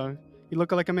like a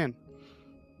man.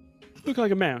 Look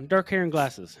like a man, dark hair and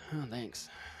glasses. Oh, thanks.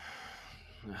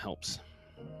 That helps.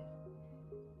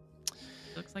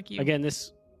 Looks like you. Again,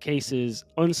 this case is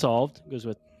unsolved. Goes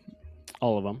with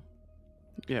all of them.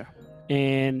 Yeah.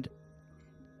 And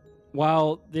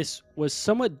while this was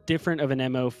somewhat different of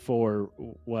an MO for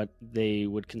what they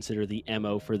would consider the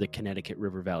MO for the Connecticut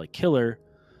River Valley killer,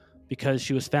 because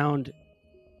she was found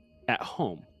at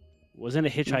home, wasn't a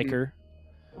hitchhiker,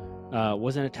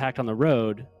 wasn't attacked on the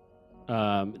road.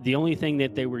 The only thing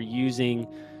that they were using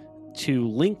to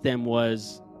link them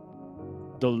was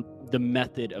the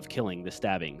method of killing, the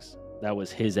stabbings. That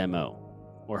was his MO,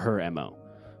 or her MO,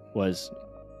 was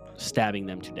stabbing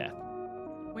them to death.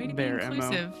 Way to be Their MO.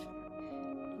 inclusive.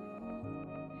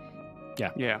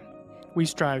 Yeah. We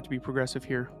strive to be progressive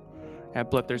here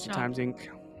at Bloodthirsty Good job. Times Inc.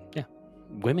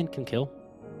 Women can kill.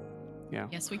 Yeah.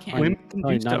 Yes, we can. Women can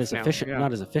Probably do not stuff as now. efficient, Yeah.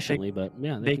 not as efficiently, but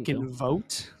yeah, They can can kill.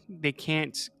 vote. They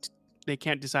can't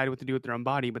decide what to do with their own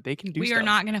body, but they can do We stuff. are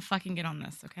not going to fucking get on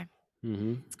this, okay?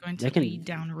 Mm-hmm. It's going They to can- lead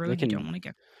down a road can- you don't want to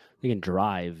go. They can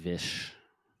drive-ish.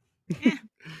 They're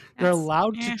That's-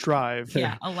 allowed eh. to drive.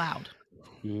 Yeah, allowed.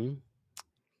 Mm-hmm.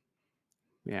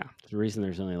 Yeah. The reason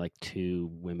there's only like 2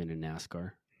 women in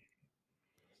NASCAR.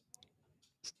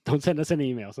 Don't send us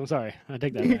any emails. I'm sorry. I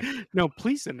take that back. No,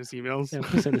 please send us emails. Yeah,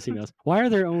 please send us emails. Why are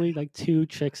there only like 2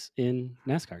 chicks in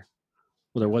NASCAR?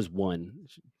 Well, there was one,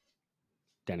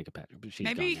 Danica Patrick, but she's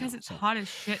Maybe gone because now, it's so. hot as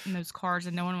shit in those cars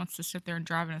and no one wants to sit there and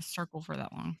drive in a circle for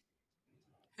that long.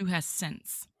 Who has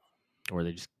sense? Or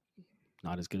they're just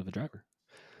not as good of a driver.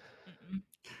 Mm-mm.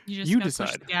 You just You gotta push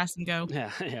decide. the gas and go.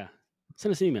 Yeah, yeah.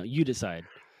 Send us an email. You decide.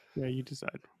 Yeah, you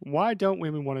decide. Why don't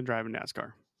women want to drive in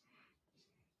NASCAR?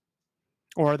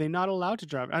 Or are they not allowed to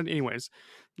drive? Anyways,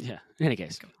 Yeah. In any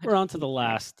case, Go ahead. we're on to the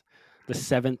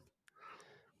 7th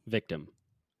victim.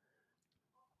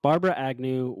 Barbara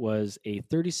Agnew was a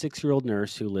 36-year-old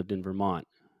nurse who lived in Vermont.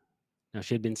 Now,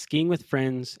 she had been skiing with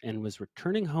friends and was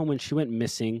returning home when she went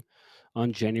missing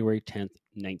on January 10th,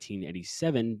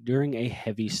 1987, during a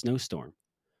heavy snowstorm.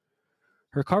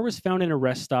 Her car was found in a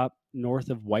rest stop north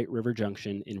of White River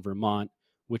Junction in Vermont,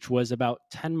 which was about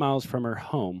 10 miles from her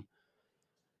home.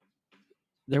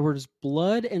 There was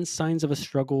blood and signs of a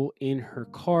struggle in her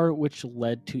car, which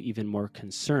led to even more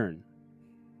concern.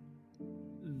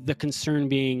 The concern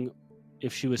being,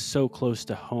 if she was so close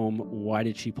to home, why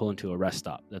did she pull into a rest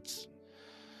stop? That's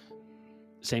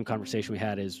the same conversation we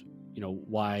had is,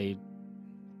 why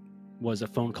was a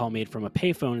phone call made from a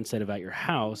payphone instead of at your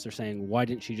house? They're saying, why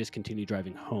didn't she just continue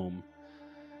driving home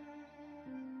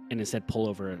and instead pull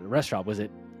over at a rest stop? Was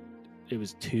it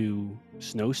was too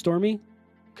snowstormy?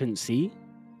 Couldn't see?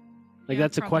 Like, Yeah,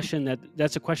 that's a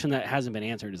probably. question that hasn't been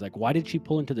answered. Is like, why did she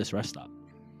pull into this rest stop?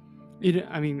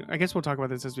 I mean, I guess we'll talk about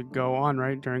this as we go on,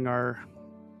 right? During our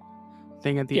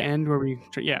thing at the Yeah. end where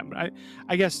but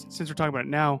I guess since we're talking about it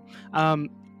now,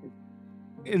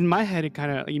 in my head, it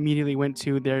kind of immediately went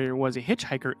to there was a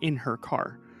hitchhiker in her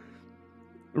car,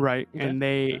 right? Okay. And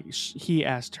he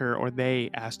asked her, or they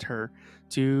asked her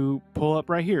to pull up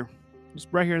right here, just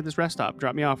right here at this rest stop,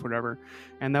 drop me off, whatever.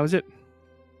 And that was it.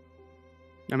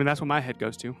 I mean, that's what my head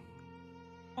goes to.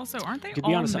 Also, aren't they Could be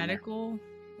all onto something there. medical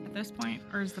at this point?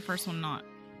 Or is the first one not?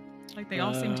 Like, they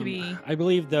all seem to be. I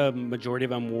believe the majority of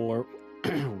them were.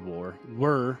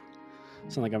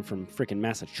 Sound like I'm from freaking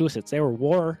Massachusetts. They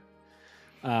were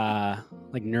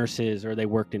like nurses, or they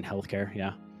worked in healthcare.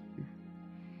 Yeah.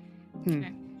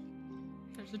 Okay.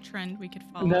 There's a trend we could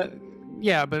follow. But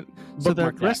so the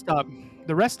Bookmark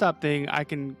that. rest stop thing, I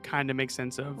can kind of make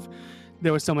sense of.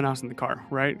 There was someone else in the car,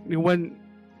 right?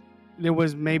 There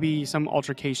was maybe some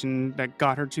altercation that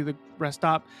got her to the rest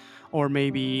stop, or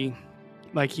maybe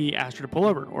like he asked her to pull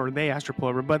over, or they asked her to pull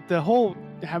over. But the whole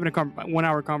having a 1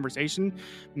 hour conversation,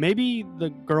 maybe the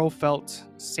girl felt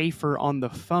safer on the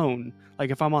phone. Like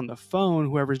if I'm on the phone,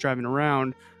 whoever's driving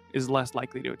around is less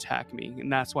likely to attack me,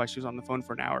 and that's why she was on the phone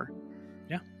for an hour.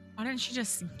 Why didn't she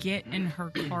just get in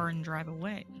her car and drive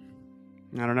away?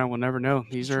 I don't know. We'll never know.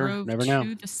 These She are drove never to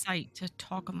know. the site to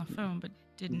talk on the phone, but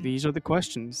didn't. these are the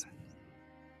questions.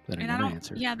 That I And I never don't.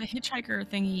 answered. Yeah, the hitchhiker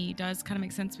thing he does kind of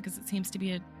make sense because it seems to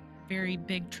be a very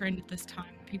big trend at this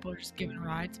time. People are just giving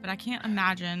rides, but I can't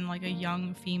imagine like a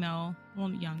young female,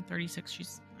 well, young, 36.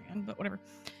 She's not young, but whatever.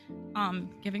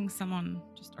 Giving someone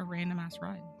just a random ass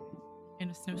ride in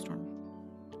a snowstorm.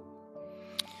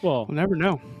 Well, We'll never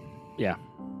know. yeah.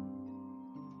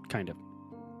 Kind of.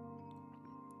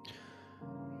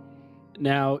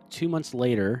 Now, 2 months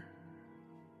later,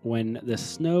 when the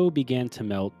snow began to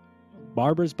melt,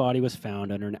 Barbara's body was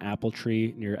found under an apple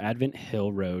tree near Advent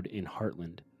Hill Road in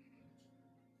Heartland.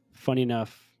 Funny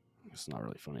enough, it's not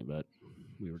really funny, but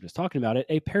we were just talking about it.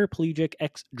 A paraplegic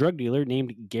ex-drug dealer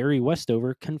named Gary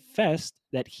Westover confessed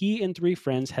that he and 3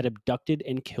 friends had abducted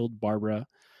and killed Barbara,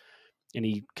 and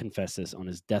he confessed this on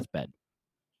his deathbed.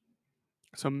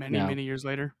 So many, Now- many years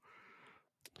later.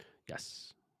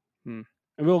 Yes. Hmm.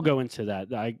 And we'll go into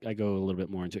that. I go a little bit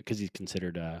more into it because he's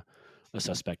considered a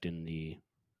suspect in the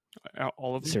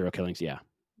All of them. serial killings. Yeah.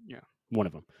 Yeah. One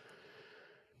of them.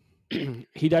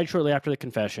 He died shortly after the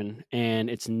confession, and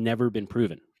it's never been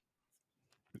proven.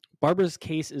 Barbara's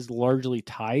case is largely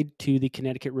tied to the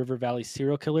Connecticut River Valley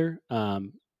serial killer,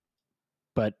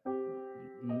 but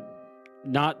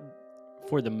not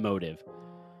for the motive.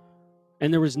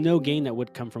 And there was no gain that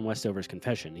would come from Westover's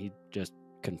confession. He just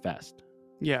confessed.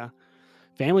 Yeah.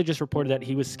 Family just reported that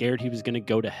he was scared he was going to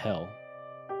go to hell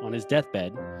on his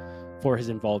deathbed for his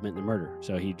involvement in the murder.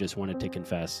 So he just wanted to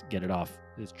confess, get it off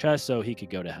his chest so he could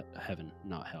go to heaven,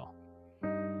 not hell.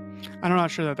 I'm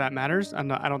not sure that matters. I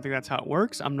don't think that's how it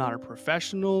works. I'm not a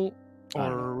professional I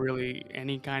don't know. or really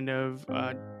any kind of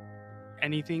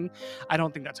anything. I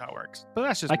don't think that's how it works. But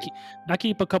that's just I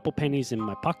keep a couple pennies in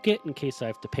my pocket in case I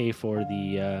have to pay for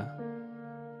the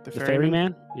the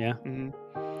ferryman. Yeah, Mhm.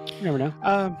 you never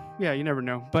know. Yeah, you never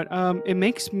know. But it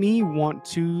makes me want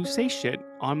to say shit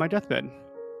on my deathbed.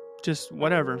 Just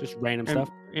whatever. Just random And stuff.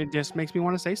 it just makes me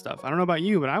want to say stuff. I don't know about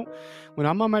you, but when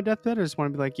I'm on my deathbed, I just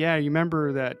want to be like, yeah, you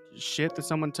remember that shit that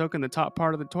someone took in the top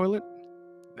part of the toilet?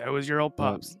 That was your old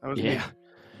pops. That was me. Yeah.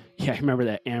 Yeah, remember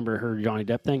that Amber Heard Johnny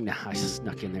Depp thing? Nah, I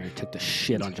snuck in there and took the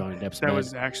shit on Johnny Depp's That bed.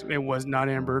 was actually, it was not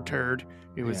Amber Turd.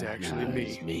 It was Yeah, actually nah, me.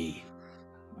 it's me.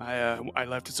 I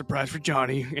left a surprise for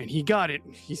Johnny, and he got it.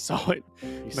 He saw it,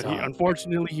 but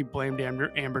unfortunately he blamed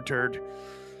Amber Turd.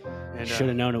 And Should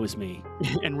have known it was me.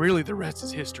 and really, the rest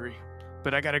is history.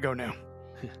 But I gotta go now.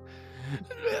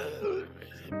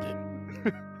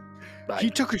 He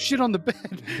took a shit on the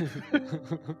bed.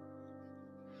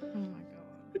 Oh my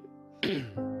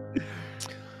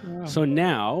god. So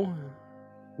now,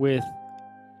 with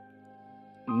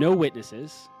no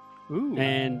witnesses Ooh.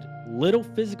 and little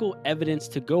physical evidence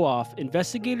to go off,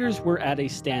 investigators were at a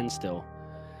standstill.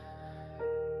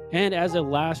 And as a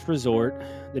last resort,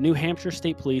 the New Hampshire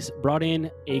State Police brought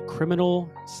in a criminal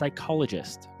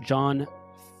psychologist, John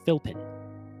Philpin.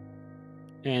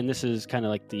 And this is kind of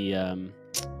like the,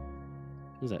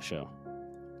 what's that show?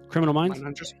 Criminal Minds?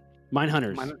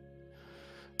 Mindhunters.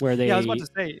 Where they... Yeah, I was about to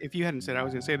say, if you hadn't said, I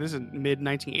was going to say, this is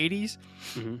mid-1980s.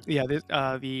 Mhm. Yeah, this,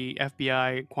 the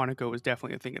FBI Quantico was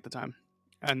definitely a thing at the time.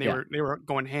 And they were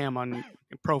going ham on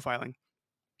profiling.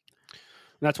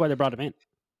 That's why they brought him in.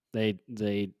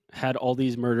 They had all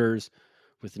these murders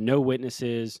with no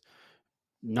witnesses,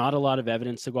 not a lot of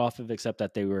evidence to go off of except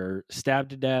that they were stabbed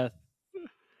to death,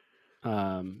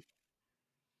 and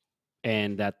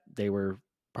that they were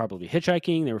probably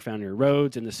hitchhiking. They were found near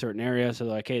roads in this certain area. So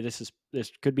they're like, hey, this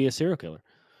could be a serial killer.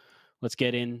 Let's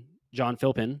get in John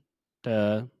Philpin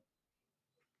to,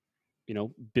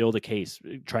 build a case,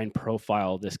 try and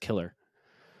profile this killer.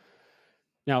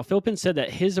 Now, Philpin said that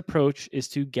his approach is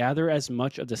to gather as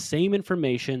much of the same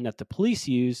information that the police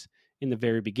use in the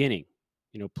very beginning.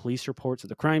 Police reports of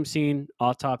the crime scene,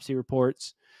 autopsy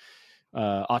reports,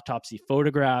 autopsy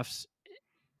photographs,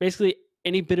 basically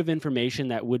any bit of information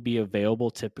that would be available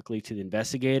typically to the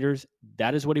investigators.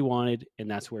 That is what he wanted, and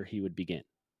that's where he would begin.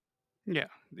 Yeah,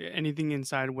 anything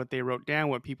inside what they wrote down,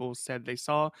 what people said they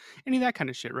saw, any of that kind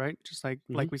of shit, right? Just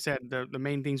like we said, the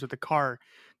main things with the car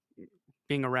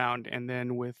being around, and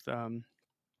then with the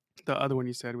other one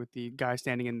you said with the guy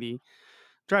standing in the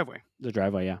driveway. The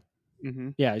driveway, yeah. Mm-hmm.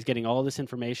 Yeah, he's getting all this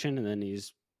information, and then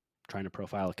he's trying to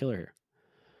profile a killer here.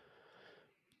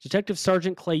 Detective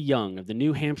Sergeant Clay Young of the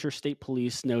New Hampshire State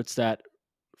Police notes that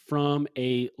from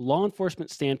a law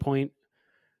enforcement standpoint,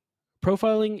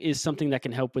 profiling is something that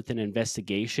can help with an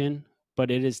investigation, but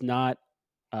it is not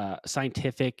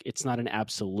scientific. It's not an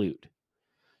absolute.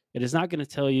 It is not going to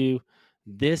tell you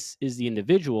this is the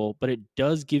individual, but it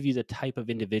does give you the type of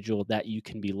individual that you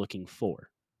can be looking for,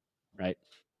 right?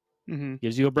 Mm-hmm.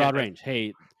 Gives you a broad range.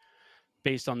 Hey,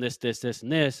 based on this, and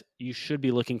this, you should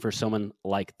be looking for someone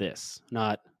like this,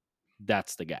 not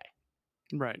that's the guy.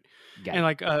 Right. Guy. And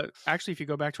like actually, if you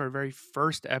go back to our very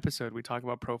first episode, we talk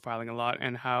about profiling a lot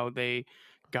and how they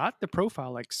got the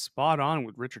profile like spot on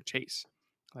with Richard Chase,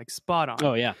 like spot on.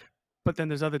 Oh yeah. But then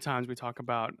there's other times we talk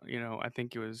about, I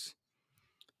think it was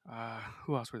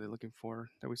who else were they looking for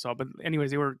that we saw? But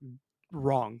anyways, they were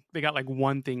wrong. They got like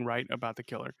one thing right about the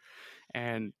killer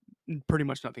and pretty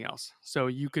much nothing else. So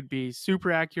you could be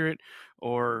super accurate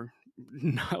or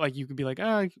not, like you could be like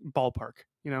ballpark,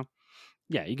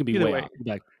 Yeah, you can be Either way way. off.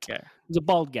 Like, Yeah. he's a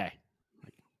bald guy.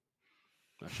 Like,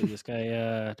 actually, this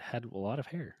guy had a lot of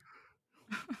hair.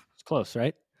 It's close,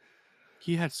 right?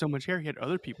 He had so much hair. He had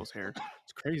other people's hair.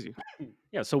 It's crazy.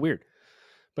 Yeah, so weird.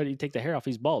 But you take the hair off,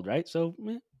 he's bald, right? So,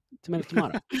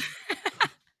 tomato.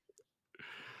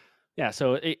 Yeah,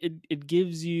 so it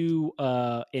gives you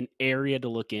an area to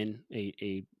look in.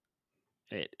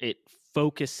 It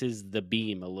focuses the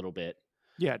beam a little bit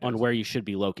on where you should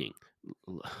be looking.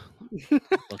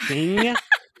 Looking.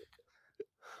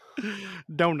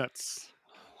 Donuts.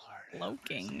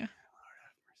 Loking.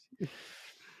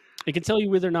 It can tell you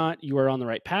whether or not you are on the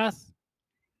right path,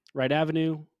 right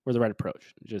avenue, or the right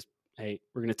approach. Just, hey,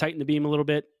 we're going to tighten the beam a little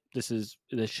bit. This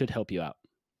should help you out.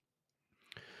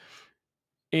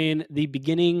 In the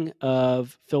beginning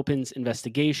of Philpin's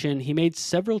investigation, he made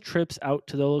several trips out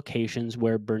to the locations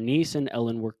where Bernice and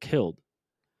Ellen were killed.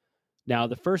 Now,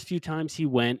 the first few times he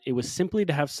went, it was simply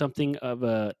to have something of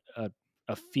a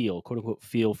feel, quote unquote,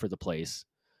 feel for the place,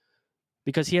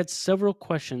 because he had several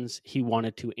questions he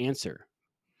wanted to answer.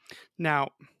 Now,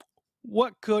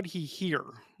 what could he hear?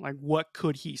 Like, what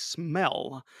could he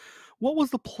smell? What was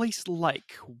the place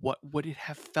like? What would it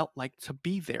have felt like to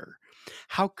be there?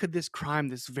 How could this crime,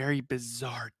 this very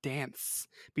bizarre dance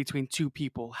between two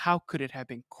people, how could it have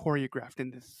been choreographed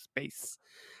in this space?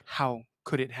 How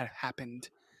could it have happened?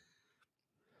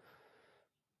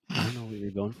 I don't know what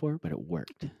you're going for, but it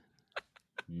worked.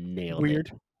 Nailed Weird.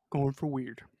 it. Going for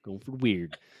weird. Going for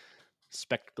weird.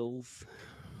 Spectacles.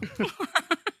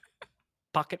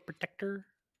 Pocket protector.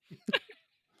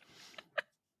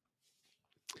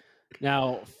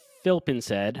 Now, Philpin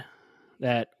said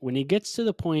that when he gets to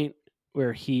the point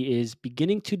where he is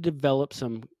beginning to develop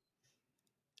some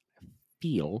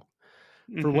feel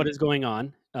for what is going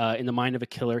on in the mind of a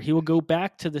killer, he will go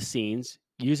back to the scenes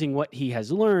using what he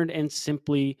has learned and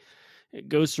simply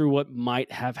goes through what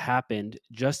might have happened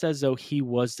just as though he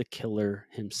was the killer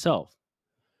himself.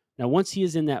 Now, once he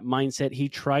is in that mindset, he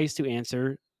tries to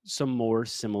answer some more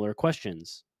similar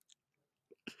questions.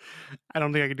 I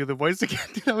don't think I can do the voice again.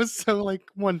 That was so like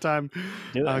one time.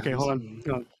 Do it. Okay, hold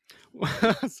on.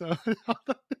 So,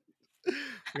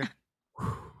 okay.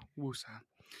 Woosa.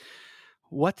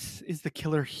 What is the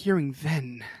killer hearing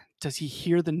then? Does he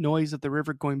hear the noise of the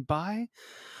river going by?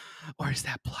 Or is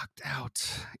that blocked out?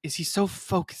 Is he so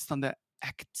focused on the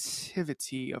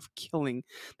activity of killing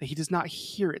that he does not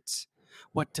hear it?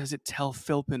 What does it tell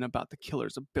Philpin about the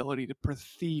killer's ability to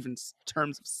perceive in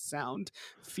terms of sound,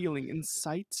 feeling, and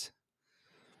sight?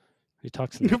 He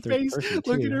talks in the third face. person,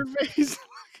 Look too. at her face.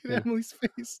 Look at Emily's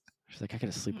face. She's like, I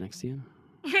gotta sleep next to you.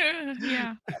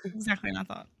 Yeah, exactly my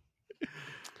thought.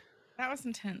 That was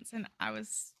intense, and I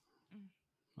was.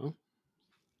 Well,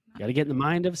 you gotta get in the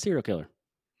mind of a serial killer.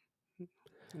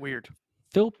 Weird.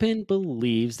 Philpin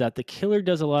believes that the killer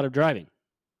does a lot of driving.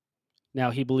 Now,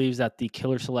 he believes that the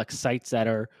killer selects sites that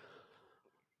are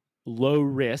low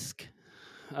risk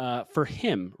for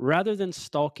him rather than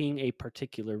stalking a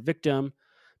particular victim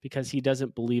because he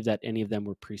doesn't believe that any of them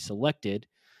were pre-selected.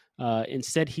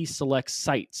 Instead, he selects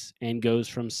sites and goes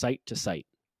from site to site.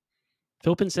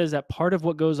 Philpin says that part of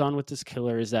what goes on with this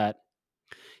killer is that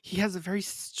he has a very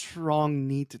strong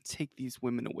need to take these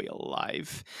women away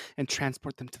alive and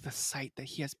transport them to the site that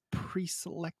he has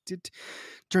pre-selected.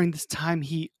 During this time,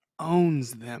 he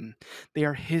owns them. They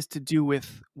are his to do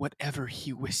with whatever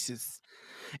he wishes.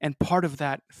 And part of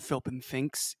that, Philpin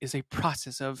thinks, is a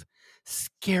process of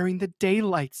scaring the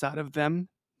daylights out of them.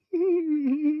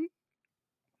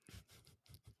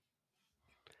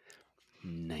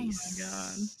 Nice. Oh my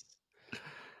God.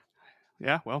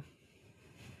 Yeah, well,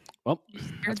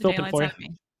 that's the Philpin daylights for you. out of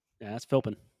me. Yeah, that's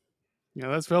Philpin.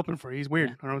 that's Philpin for you. He's weird.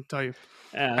 Yeah. I don't know what to tell you.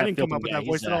 I I didn't come up with that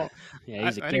voice at all. Yeah,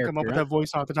 he's a I didn't come up with character, that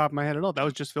voice off the top of my head at all. That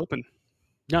was just Philpin.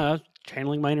 No, I was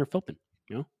channeling my inner Philpin.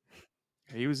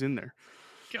 He was in there.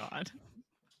 God.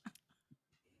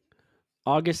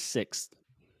 August 6th,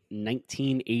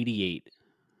 1988.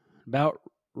 About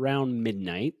around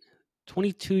midnight,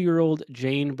 22-year-old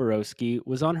Jane Borowski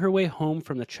was on her way home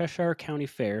from the Cheshire County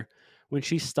Fair when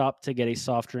she stopped to get a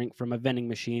soft drink from a vending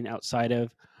machine outside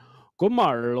of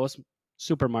Gomarlo's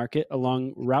supermarket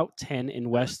along Route 10 in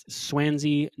West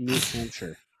Swansea, New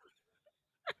Hampshire.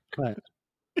 What?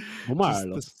 Just the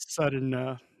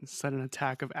Gomarlo's. sudden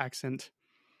attack of accent.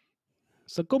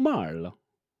 So Gomarlo.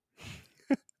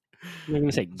 I'm going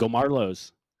to say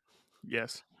Gomarlo's.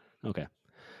 Yes. Okay.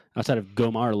 Outside of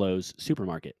Gomarlo's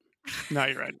supermarket. No,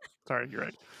 you're right. Sorry, you're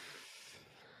right.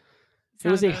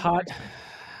 It was a Sounded hot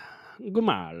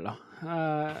Gomarlo.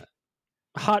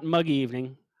 Hot, muggy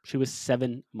evening. She was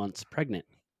 7 months pregnant.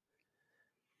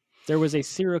 There was a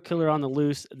serial killer on the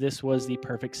loose. This was the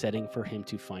perfect setting for him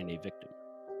to find a victim.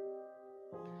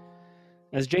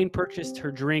 As Jane purchased her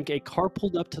drink, a car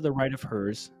pulled up to the right of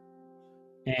hers,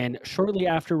 and shortly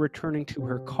after returning to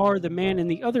her car, the man in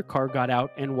the other car got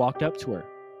out and walked up to her.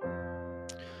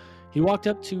 He walked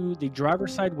up to the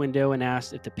driver's side window and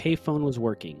asked if the payphone was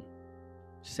working.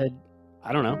 She said,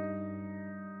 "I don't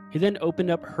know." He then opened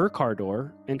up her car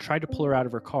door and tried to pull her out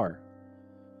of her car.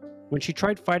 When she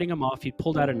tried fighting him off, he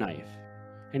pulled out a knife,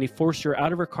 and he forced her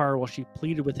out of her car while she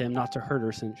pleaded with him not to hurt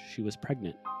her since she was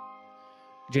pregnant.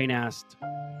 Jane asked,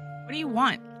 What do you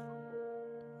want?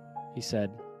 he said,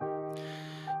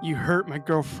 You hurt my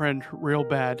girlfriend real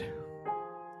bad.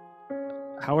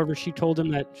 However, she told him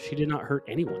that she did not hurt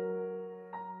anyone.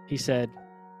 He said,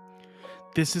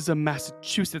 This is a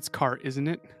Massachusetts car, isn't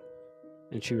it?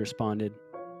 and she responded.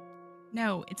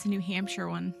 No, it's a New Hampshire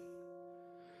one.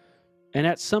 And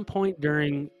at some point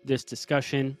during this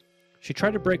discussion, she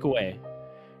tried to break away,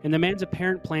 and the man's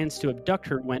apparent plans to abduct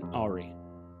her went awry.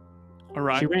 All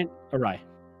right. She ran awry.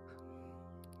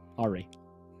 Awry.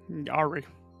 Ari.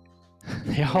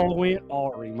 They all went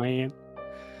awry, man.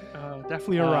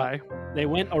 Definitely awry. They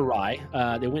went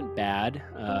awry. They went bad.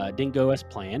 Didn't go as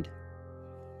planned.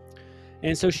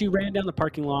 And so she ran down the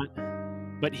parking lot,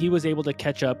 but he was able to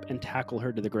catch up and tackle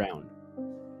her to the ground.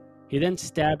 He then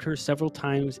stabbed her several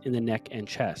times in the neck and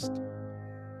chest.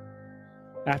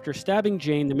 After stabbing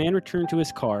Jane, the man returned to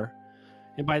his car,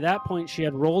 and by that point she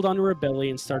had rolled onto her belly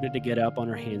and started to get up on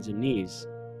her hands and knees.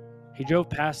 He drove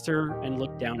past her and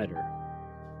looked down at her.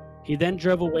 He then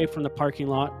drove away from the parking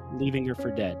lot, leaving her for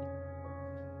dead.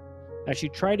 As she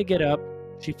tried to get up,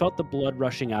 she felt the blood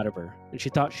rushing out of her, and she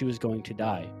thought she was going to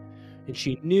die. And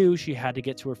she knew she had to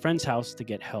get to her friend's house to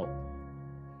get help.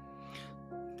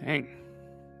 Dang.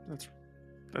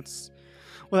 That's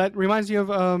well, that reminds me of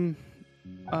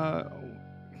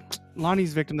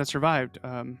Lonnie's victim that survived.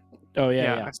 Oh,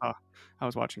 yeah. I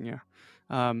was watching,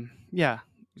 yeah.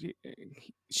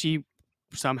 She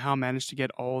somehow managed to get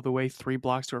all the way 3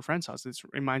 blocks to her friend's house. This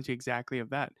reminds me exactly of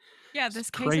that. Yeah, It's this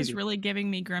case crazy. is really giving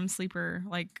me Grim Sleeper,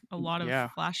 like a lot of Yeah.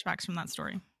 flashbacks from that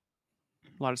story.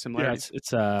 A lot of Yeah, similarities.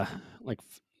 it's like,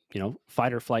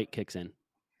 fight or flight kicks in.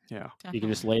 Yeah. You can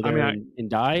just Definitely. lay I there mean, and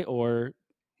die, or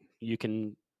you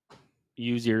can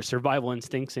use your survival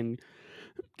instincts and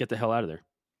get the hell out of there.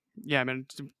 Yeah, I mean,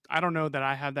 I don't know that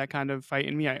I have that kind of fight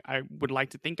in me. I would like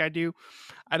to think I do.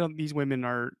 I don't. These women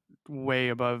are way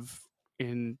above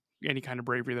in any kind of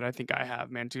bravery that I think I have,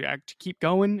 man. To keep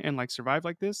going and like survive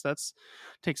like this,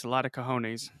 takes a lot of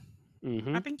cojones.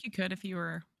 Mm-hmm. I think you could if you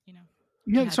were, Yeah,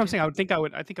 You that's had what I'm to. saying. I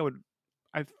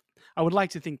would like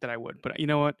to think that I would, but you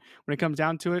know what? When it comes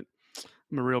down to it,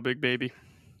 I'm a real big baby.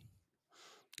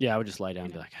 Yeah, I would just lie down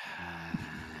and be like,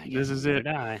 I guess This is I'm gonna it.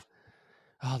 die.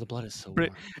 Oh, the blood is so But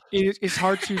warm. it's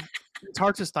hard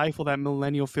to stifle that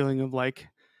millennial feeling of like,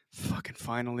 fucking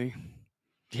finally.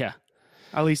 Yeah.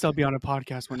 At least I'll be on a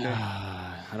podcast one day.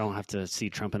 I don't have to see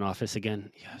Trump in office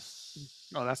again. Yes.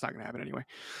 Oh, that's not gonna happen anyway.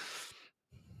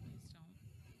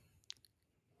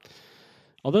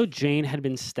 Although Jane had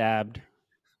been stabbed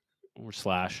or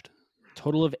slashed a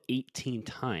total of 18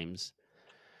 times,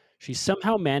 she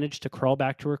somehow managed to crawl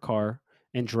back to her car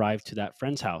and drive to that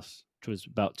friend's house, which was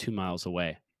about 2 miles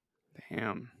away.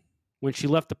 Damn. When she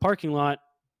left the parking lot,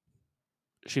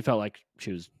 she felt like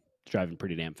she was driving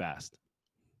pretty damn fast.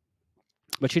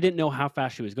 But she didn't know how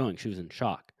fast she was going. She was in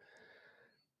shock.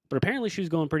 But apparently she was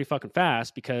going pretty fucking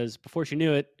fast, because before she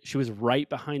knew it, she was right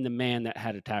behind the man that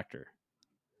had attacked her.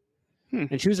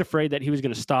 And she was afraid that he was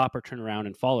going to stop or turn around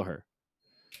and follow her.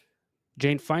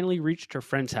 Jane finally reached her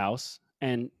friend's house,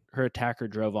 and her attacker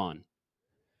drove on.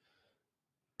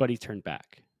 But he turned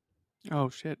back. Oh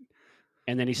shit.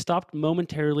 And then he stopped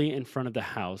momentarily in front of the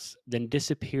house, then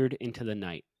disappeared into the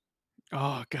night.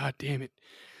 Oh god damn it.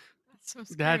 So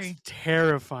scary. That's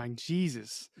terrifying.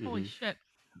 Jesus. Holy Mhm. shit.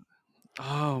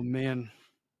 Oh man.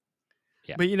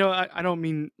 Yeah. But I don't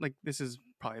mean like this is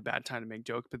probably a bad time to make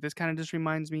jokes, but this kind of just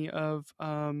reminds me of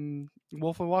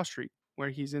Wolf of Wall Street, where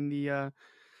he's in the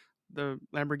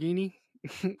Lamborghini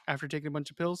after taking a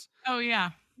bunch of pills, Oh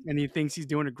yeah. and he thinks he's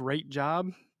doing a great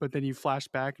job, but then you flash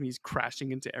back and he's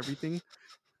crashing into everything.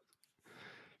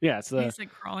 Yeah, it's the He's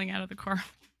like crawling out of the car.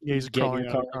 Yeah, he's you get in crawling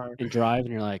your out of car the car. and drive,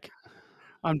 and you're like,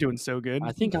 I'm doing so good.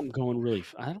 I think I'm going really.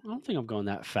 I don't think I'm going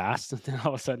that fast. And then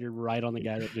all of a sudden, you're right on the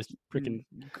guy that just freaking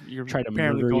You're tried to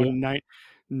apparently murder you. going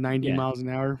 90 Yeah. miles an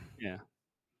hour. Yeah.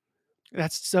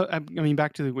 That's so. I mean,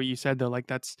 back to what you said though. Like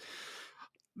that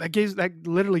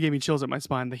literally gave me chills up my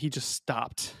spine that he just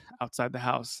stopped outside the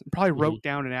house. Probably wrote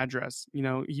down an address.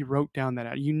 He wrote down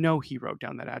that. He wrote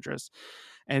down that address,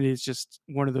 and it's just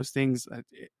one of those things that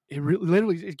it really,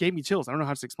 literally it gave me chills. I don't know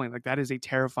how to explain. Like that is a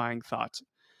terrifying thought.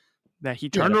 That he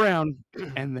turned around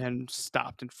and then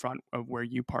stopped in front of where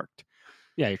you parked.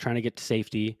 Yeah, you're trying to get to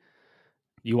safety.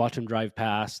 You watch him drive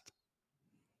past,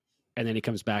 and then he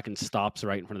comes back and stops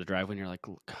right in front of the driveway, and you're like,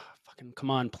 fucking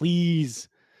come on, please.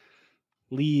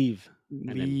 Leave.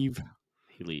 And Leave. then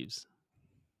he leaves.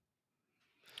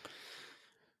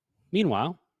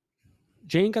 Meanwhile,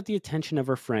 Jane got the attention of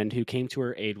her friend who came to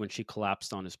her aid when she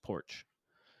collapsed on his porch.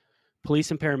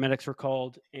 Police and paramedics were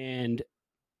called, and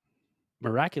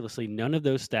miraculously, none of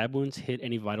those stab wounds hit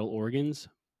any vital organs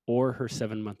or her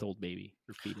 7-month-old baby,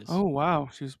 her fetus. Oh wow,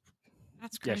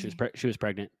 That's Yeah, crazy. she was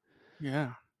pregnant.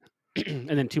 yeah. And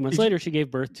then 2 months later, she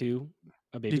gave birth to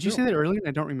a baby. Did you say that earlier? And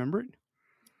I don't remember it.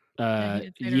 Yeah, he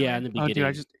did say it earlier. In the Oh,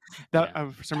 beginning.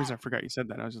 dude, for some reason I forgot you said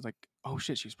that. I was just like, oh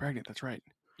shit, she was pregnant. That's right.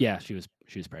 Yeah, she was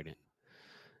pregnant.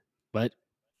 But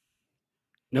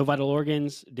no vital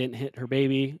organs, didn't hit her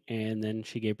baby, and then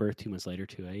she gave birth 2 months later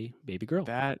to a baby girl.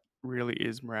 That really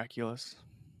is miraculous.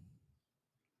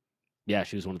 Yeah,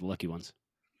 she was one of the lucky ones.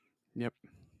 Yep.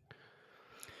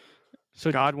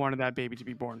 So God wanted that baby to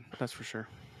be born. That's for sure.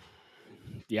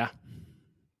 Yeah,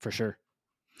 for sure.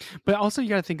 But also, you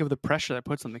got to think of the pressure that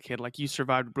puts on the kid. Like, you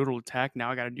survived a brutal attack. Now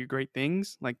I got to do great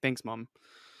things. Like, thanks, Mom.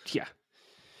 Yeah.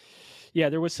 Yeah,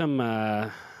 there was some,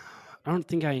 I don't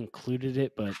think I included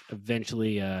it, but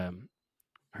eventually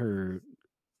her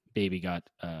baby got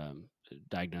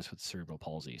diagnosed with cerebral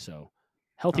palsy. So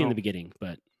healthy in the beginning,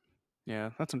 but.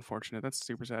 Yeah, that's unfortunate. That's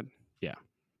super sad. Yeah.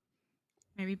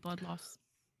 Maybe blood loss.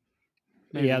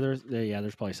 Maybe. Yeah,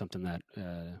 there's probably something that.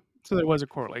 So there was a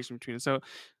correlation between it. So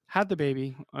had the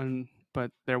baby,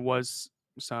 but there was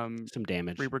some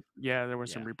damage. There were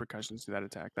some repercussions to that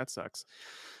attack. That sucks.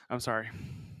 I'm sorry.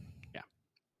 Yeah.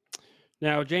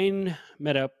 Now Jane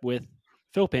met up with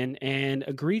Philpin and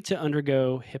agreed to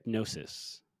undergo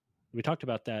hypnosis. We talked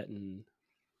about that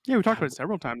Yeah, we talked about it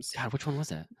several times. God, which one was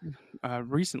that?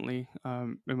 Recently,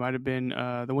 it might have been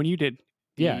the one you did.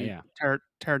 Yeah.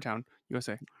 Terrortown,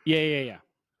 USA. Yeah.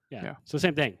 So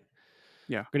same thing.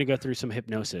 Yeah. We're going to go through some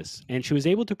hypnosis. And she was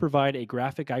able to provide a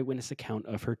graphic eyewitness account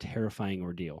of her terrifying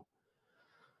ordeal.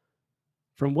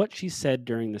 From what she said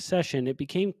during the session, it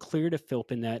became clear to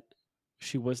Philpin that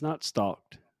she was not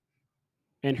stalked.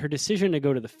 And her decision to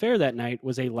go to the fair that night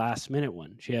was a last-minute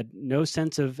one. She had no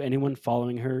sense of anyone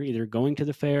following her, either going to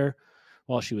the fair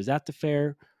while she was at the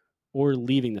fair or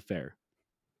leaving the fair.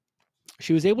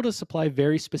 She was able to supply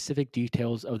very specific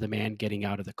details of the man getting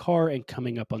out of the car and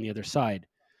coming up on the other side,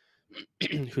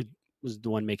 who was the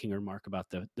one making her remark about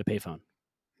the payphone.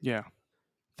 Yeah.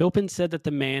 Philpin said that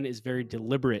the man is very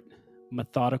deliberate,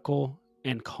 methodical,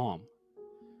 and calm.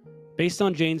 Based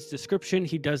on Jane's description,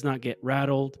 he does not get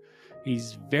rattled.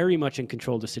 He's very much in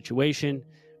control of the situation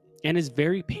and is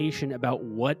very patient about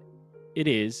what it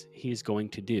is he is going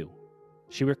to do.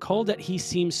 She recalled that he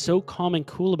seemed so calm and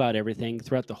cool about everything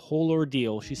throughout the whole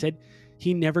ordeal. She said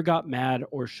he never got mad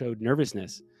or showed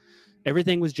nervousness.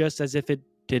 Everything was just as if it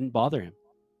didn't bother him.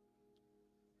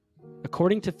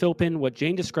 According to Philpin, what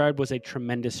Jane described was a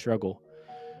tremendous struggle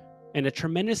and a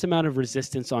tremendous amount of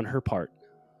resistance on her part.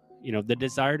 The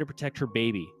desire to protect her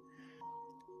baby.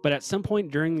 But at some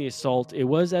point during the assault, it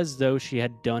was as though she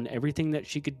had done everything that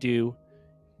she could do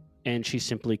and she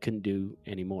simply couldn't do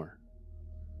anymore.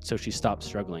 So she stopped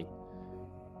struggling.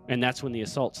 And that's when the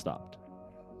assault stopped.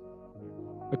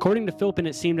 According to Philpin,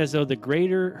 it seemed as though the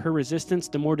greater her resistance,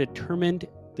 the more determined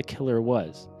the killer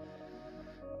was.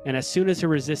 And as soon as her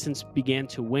resistance began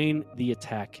to wane, the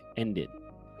attack ended.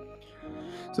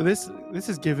 So this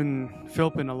has given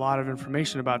Philpin a lot of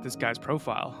information about this guy's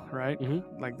profile, right?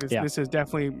 Mm-hmm. Like this has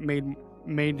definitely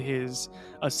made his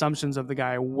assumptions of the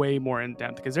guy way more in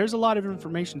depth, because there's a lot of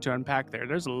information to unpack there.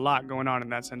 There's a lot going on in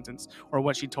that sentence, or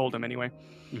what she told him anyway.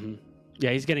 Mm-hmm.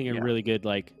 Yeah, he's getting a really good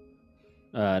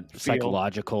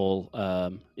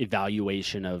psychological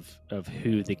evaluation of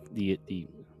who the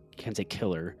can't say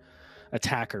killer,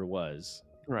 attacker was.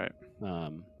 Right.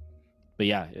 But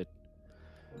yeah,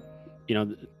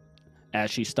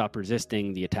 as she stopped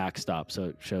resisting, the attack stopped. So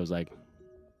it shows like,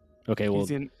 okay, well,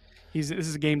 this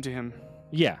is a game to him.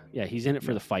 Yeah, he's in it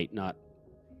for the fight, not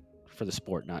for the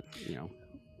sport, not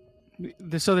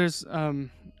So there's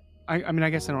I mean, I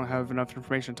guess I don't have enough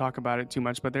information to talk about it too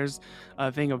much, but there's a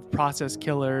thing of process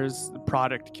killers,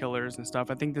 product killers, and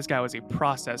stuff. I think this guy was a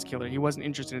process killer. He wasn't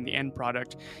interested in the end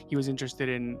product. He was interested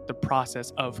in the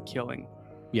process of killing.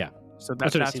 Yeah. So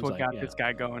that's what got this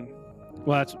guy going.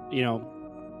 Well, that's, when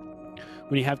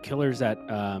you have killers that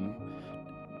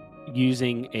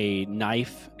using a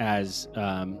knife as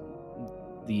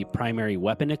the primary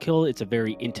weapon to kill, it's a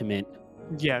very intimate.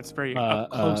 Yeah, it's very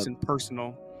up close and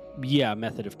personal. Yeah,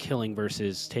 method of killing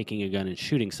versus taking a gun and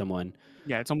shooting someone.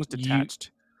 Yeah, it's almost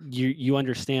detached. You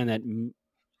understand that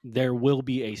there will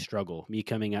be a struggle. Me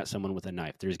coming at someone with a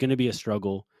knife, there's going to be a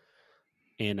struggle,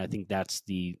 and I think that's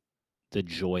the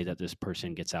joy that this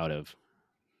person gets out of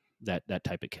that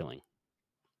type of killing.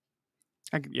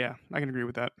 I can agree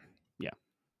with that. Yeah.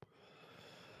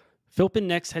 Philpin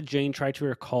next had Jane try to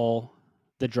recall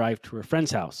the drive to her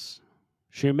friend's house.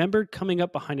 She remembered coming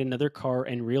up behind another car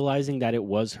and realizing that it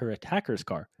was her attacker's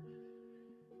car.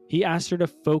 He asked her to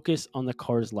focus on the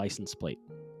car's license plate.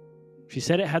 She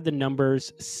said it had the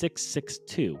numbers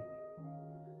 662.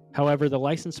 However, the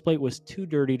license plate was too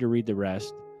dirty to read the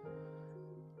rest.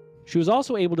 She was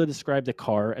also able to describe the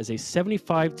car as a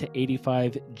 75 to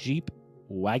 85 Jeep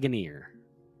Wagoneer.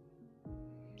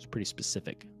 It's pretty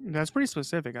specific. That's pretty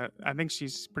specific. I think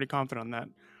she's pretty confident on that.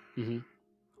 Mm-hmm.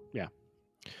 Yeah.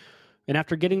 And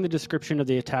after getting the description of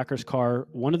the attacker's car,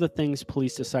 one of the things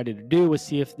police decided to do was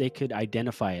see if they could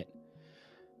identify it.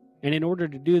 And in order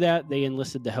to do that, they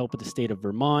enlisted the help of the state of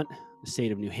Vermont, the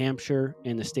state of New Hampshire,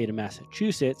 and the state of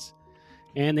Massachusetts.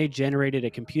 And they generated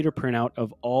a computer printout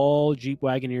of all Jeep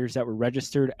Wagoneers that were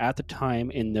registered at the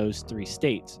time in those three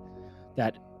states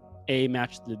that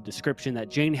matched the description that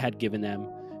Jane had given them,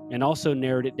 and also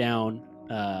narrowed it down.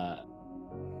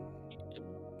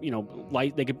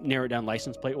 They could narrow it down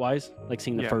license plate wise, like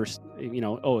seeing the first,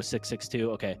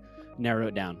 662. Okay, narrow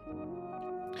it down.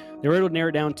 They were able to narrow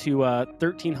it down to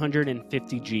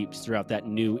 1,350 Jeeps throughout that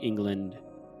New England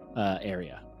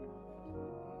area.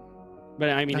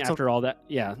 But I mean, after all that,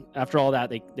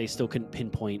 they still couldn't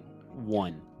pinpoint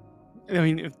one. I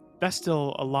mean, that's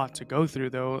still a lot to go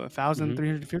through, though.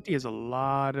 1,350 is a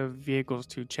lot of vehicles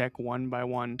to check one by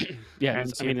one. Yeah,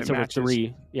 it's over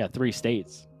three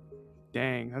states.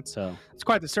 Dang, that's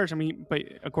quite the search. I mean, but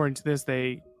according to this,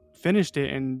 they finished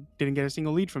it and didn't get a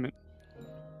single lead from it.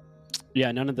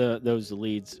 Yeah, none of those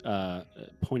leads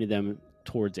pointed them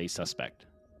towards a suspect.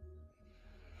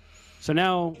 So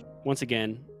now, once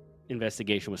again,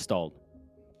 investigation was stalled.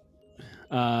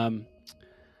 But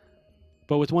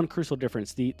with one crucial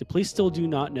difference, the police still do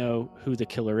not know who the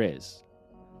killer is.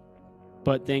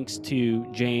 But thanks to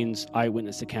Jane's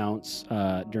eyewitness accounts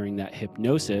during that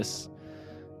hypnosis,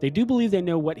 they do believe they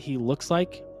know what he looks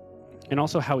like and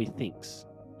also how he thinks.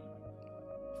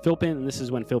 Philpin, and this is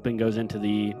when Philpin goes into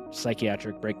the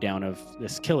psychiatric breakdown of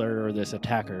this killer or this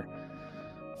attacker.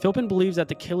 Philpin believes that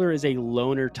the killer is a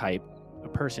loner type, a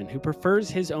person who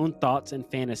prefers his own thoughts and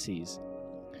fantasies,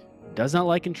 does not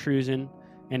like intrusion,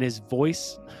 and his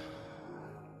voice...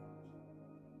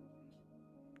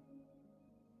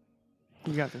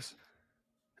 You got this.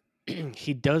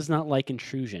 He does not like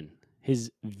intrusion.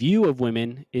 His view of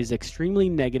women is extremely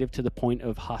negative to the point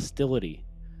of hostility,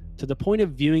 to the point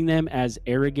of viewing them as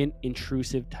arrogant,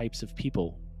 intrusive types of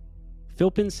people.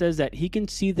 Philpin says that he can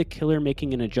see the killer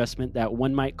making an adjustment that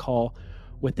one might call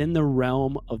within the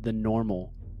realm of the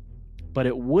normal, but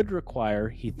it would require,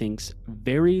 he thinks,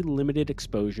 very limited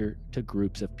exposure to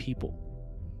groups of people.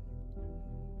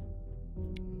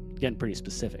 Getting pretty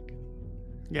specific.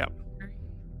 Yeah.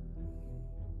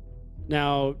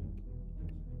 Now,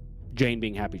 Jane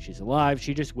being happy she's alive,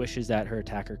 she just wishes that her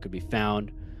attacker could be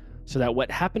found so that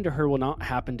what happened to her will not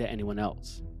happen to anyone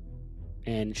else.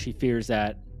 And she fears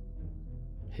that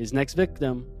his next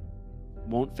victim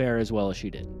won't fare as well as she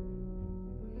did.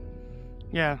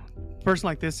 Yeah, a person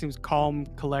like this seems calm,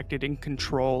 collected, in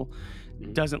control,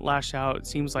 doesn't lash out. It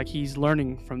seems like he's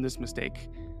learning from this mistake.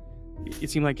 It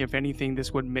seemed like, if anything,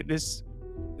 this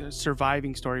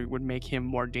surviving story would make him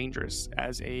more dangerous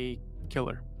as a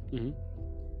killer. Mm-hmm.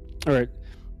 Or,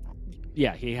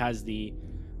 yeah, he has the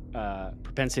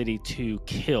propensity to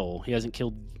kill. He hasn't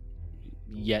killed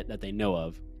yet that they know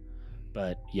of,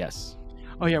 but yes.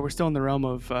 Oh yeah, we're still in the realm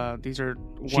of these are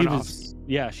She one-offs,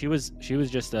 was she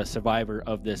was just a survivor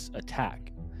of this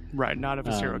attack. right? Not of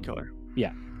a serial killer.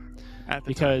 Yeah. At the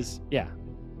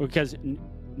Because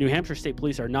New Hampshire State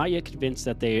Police are not yet convinced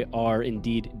that they are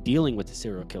indeed dealing with the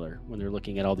serial killer when they're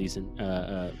looking at all these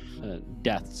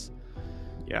deaths. time.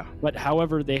 Yeah. But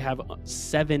however, they have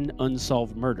 7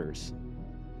 unsolved murders,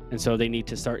 and so they need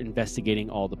to start investigating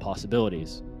all the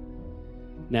possibilities.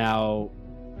 Now,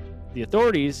 the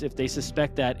authorities, if they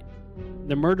suspect that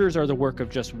the murders are the work of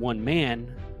just one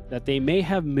man, that they may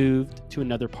have moved to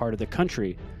another part of the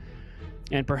country.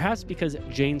 And perhaps because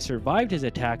Jane survived his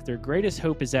attack, their greatest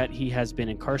hope is that he has been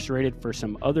incarcerated for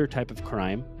some other type of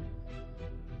crime.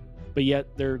 But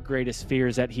yet their greatest fear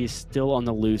is that he's still on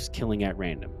the loose, killing at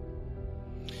random.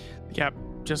 Yep.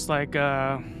 Just like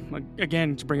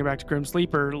again, to bring it back to Grim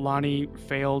Sleeper, Lonnie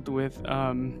failed with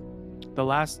the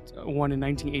last one in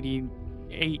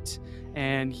 1988,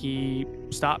 and he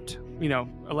stopped.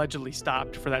 Allegedly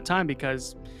stopped for that time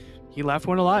because he left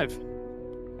one alive.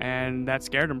 And that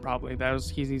scared him probably.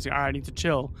 He's all right, I need to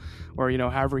chill, or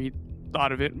however he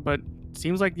thought of it. But it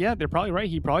seems like they're probably right.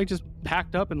 He probably just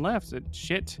packed up and left. Said,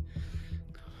 shit.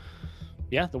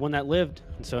 Yeah, the one that lived.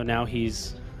 And so now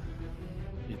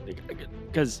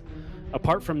because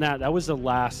apart from that was the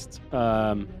last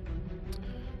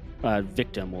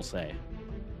victim, we'll say,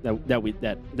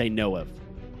 that they know of.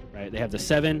 Right? They have the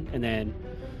 7, and then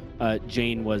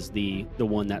Jane was the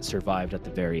one that survived at the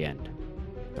very end.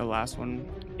 The last one.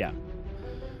 Yeah.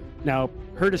 Now,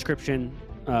 her description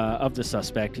of the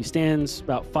suspect: he stands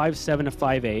about 5'7" to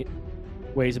 5'8",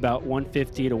 weighs about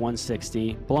 150 to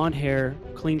 160, blonde hair,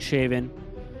 clean shaven,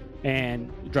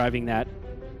 and driving that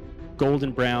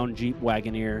golden brown Jeep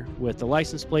Wagoneer with the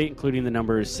license plate, including the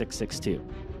numbers 662.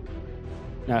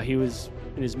 Now, he was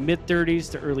in his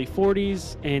mid-30s to early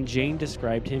 40s, and Jane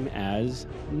described him as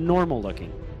normal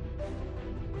looking.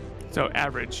 So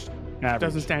average. Average.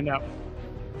 Doesn't stand out.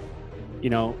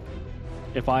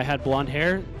 If I had blonde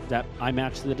hair, that I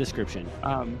matched the description.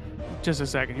 Just a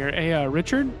second here. Hey,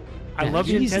 Richard, I Yeah, love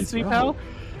the easy, intensity, bro. pal,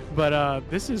 but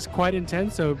this is quite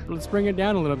intense, so let's bring it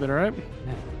down a little bit, all right?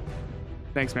 Yeah.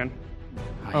 Thanks, man.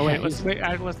 Oh, Oh, yeah, wait,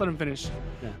 let's let him finish.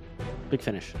 Big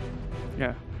finish.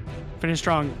 Yeah. Finish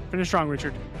strong. Finish strong,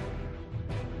 Richard.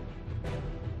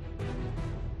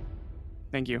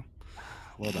 Thank you.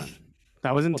 Well done.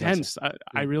 That was Well done, intense.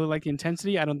 I really like the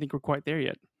intensity. I don't think we're quite there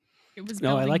yet. It was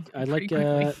No, I building like pretty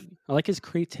quickly. I like his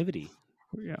creativity.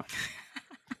 Yeah.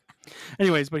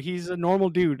 Anyways, but he's a normal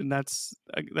dude, and that's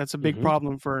a big Mhm.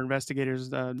 problem for investigators.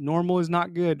 Normal is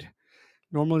not good.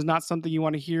 Normal is not something you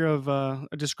want to hear of a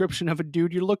description of a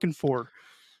dude you're looking for.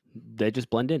 They just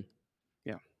blend in.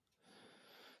 Yeah.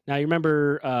 Now you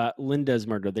remember Linda's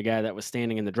murder, the guy that was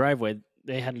standing in the driveway.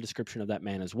 They had a description of that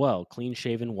man as well: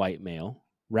 clean-shaven white male,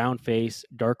 round face,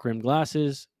 dark-rimmed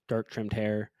glasses, dark trimmed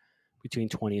hair, between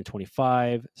 20 and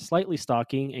 25, slightly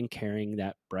stalking and carrying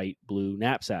that bright blue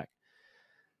knapsack.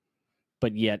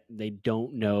 But yet they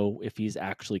don't know if he's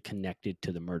actually connected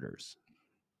to the murders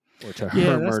or to Yeah, her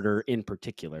that's- murder in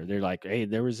particular. They're like, hey,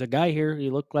 there was a guy here.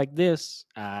 He looked like this.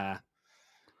 What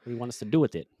do you want us to do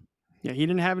with it? Yeah, he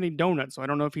didn't have any donuts, so I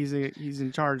don't know if he's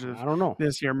in charge of I don't know.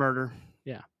 this here murder.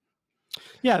 Yeah.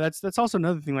 Yeah, that's also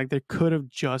another thing. Like, there could have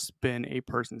just been a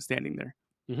person standing there.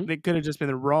 Mhm. They could have just been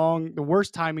the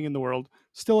worst timing in the world.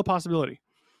 Still a possibility.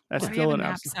 That's Why do you still have an a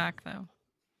absolute. knapsack though?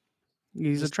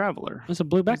 He's a traveler. It's a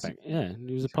blue He's- backpack. Yeah,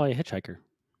 he was probably a hitchhiker.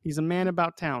 He's a man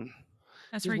about town.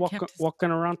 That's He's where he walking, kept his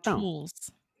walking around town. tools,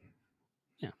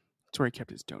 That's where he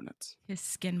kept his donuts. his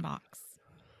skin box.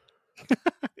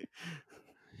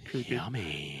 Creepy.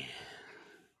 Yummy.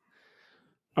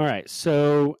 All right,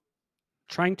 so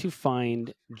trying to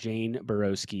find Jane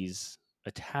Borowski's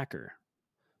attacker.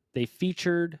 They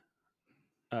featured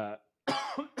sorry,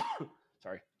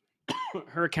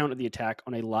 her account of the attack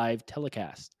on a live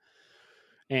telecast.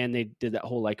 And they did that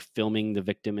whole like filming the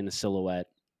victim in a silhouette.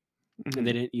 Mhm. And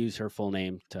they didn't use her full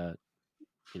name to,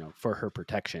 for her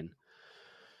protection.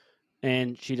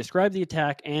 And she described the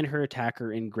attack and her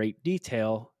attacker in great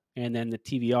detail. And then the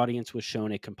TV audience was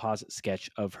shown a composite sketch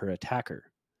of her attacker.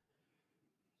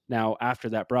 Now, after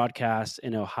that broadcast,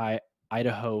 an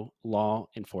Idaho law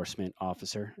enforcement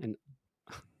officer in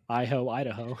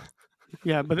Idaho.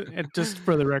 Yeah, but just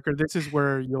for the record, this is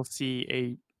where you'll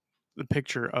see the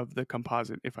picture of the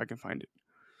composite if I can find it.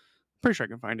 Pretty sure I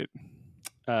can find it.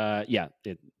 Yeah,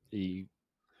 you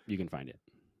can find it.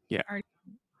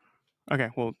 Okay,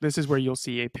 well, this is where you'll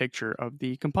see a picture of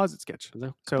the composite sketch. The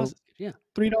So- composite sketch, yeah.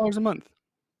 $3 a month.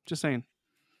 Just saying.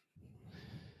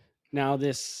 Now,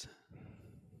 this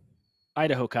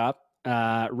Idaho cop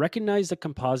recognized the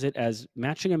composite as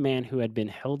matching a man who had been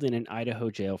held in an Idaho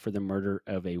jail for the murder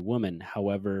of a woman.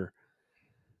 However,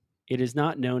 it is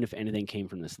not known if anything came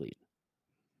from this lead.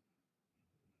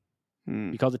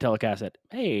 He called the telecast that,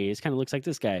 hey, this kind of looks like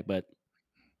this guy, but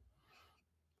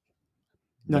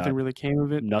Nothing really came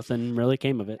of it. Nothing really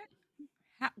came of it.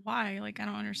 Why? Like, I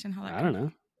don't understand how that. I don't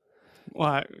know.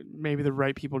 Well, maybe the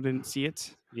right people didn't see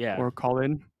it. Yeah. Or call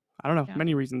in. I don't know. Yeah.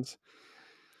 Many reasons.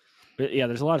 But yeah,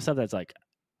 there's a lot of stuff that's like,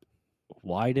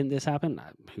 why didn't this happen?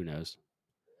 Who knows?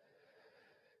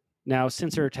 Now,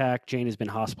 since her attack, Jane has been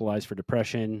hospitalized for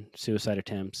depression, suicide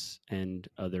attempts, and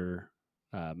other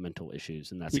mental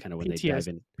issues. And that's kind of when they dive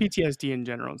in. PTSD in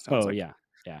general. It sounds like. Yeah.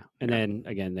 And then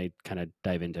again, they kind of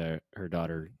dive into her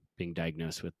daughter being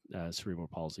diagnosed with cerebral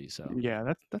palsy. So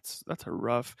yeah, that's a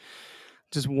rough.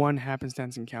 Just one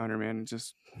happenstance encounter, man, it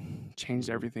just changed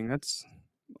everything. That's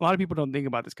a lot of people don't think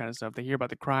about this kind of stuff. They hear about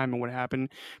the crime and what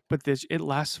happened, but it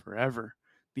lasts forever.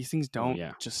 These things don't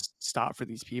just stop for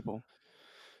these people.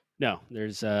 No,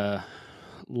 there's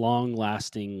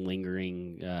long-lasting,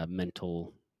 lingering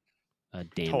mental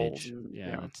damage. Toll.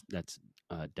 Yeah, that's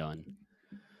done.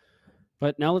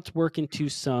 But now let's work into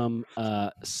some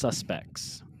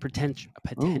suspects,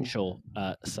 potential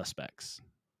suspects.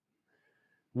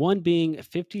 One being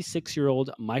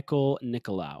 56-year-old Michael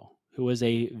Nicolau, who was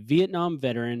a Vietnam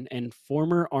veteran and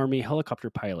former Army helicopter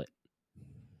pilot.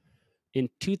 In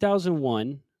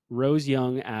 2001, Rose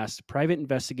Young asked private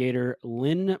investigator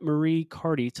Lynn Marie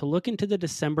Carty to look into the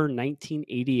December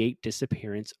 1988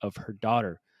 disappearance of her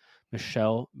daughter,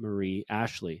 Michelle Marie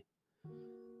Ashley.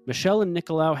 Michelle and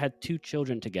Nicolau had 2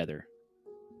 children together,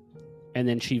 and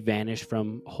then she vanished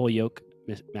from Holyoke,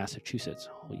 Massachusetts.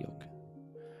 Holyoke.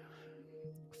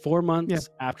 4 months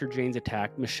after Jane's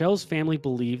attack, Michelle's family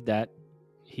believed that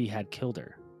he had killed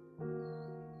her.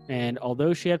 And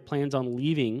although she had plans on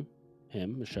leaving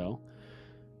him, Michelle,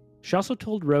 she also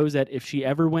told Rose that if she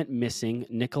ever went missing,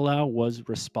 Nicolau was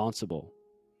responsible.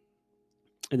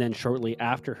 And then shortly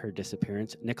after her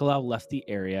disappearance, Nicolau left the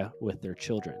area with their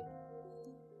children.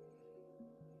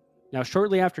 Now,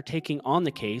 shortly after taking on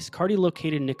the case, Carty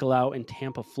located Nicolau in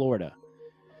Tampa, Florida.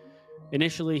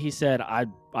 Initially, he said, I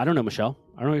don't know, Michelle.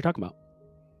 I don't know what you're talking about.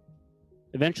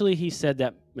 Eventually, he said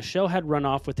that Michelle had run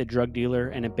off with a drug dealer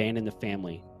and abandoned the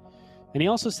family. And he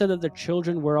also said that their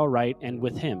children were all right and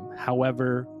with him.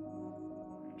 However,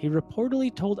 he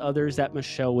reportedly told others that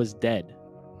Michelle was dead.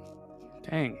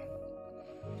 Dang.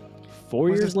 4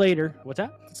 years later, what's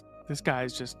that? This guy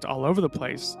is just all over the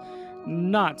place.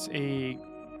 Not a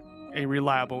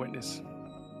reliable witness.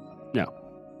 No.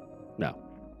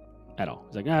 At all.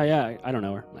 He's like, yeah, I don't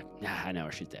know her. I'm like, nah, I know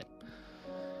her. She's dead.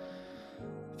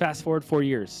 Fast forward 4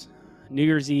 years. New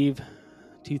Year's Eve,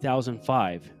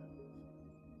 2005.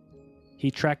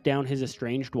 He tracked down his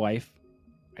estranged wife,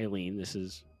 Eileen. This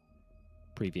is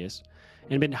previous.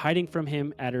 And been hiding from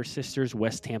him at her sister's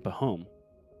West Tampa home.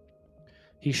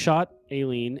 He shot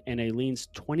Eileen and Eileen's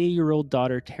 20-year-old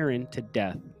daughter, Taryn, to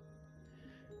death.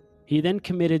 He then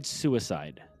committed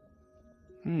suicide.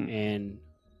 And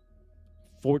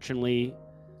fortunately,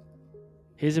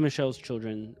 his and Michelle's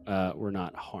children were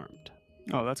not harmed.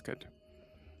 Oh, that's good.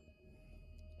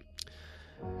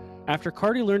 After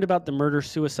Carty learned about the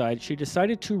murder-suicide, she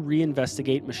decided to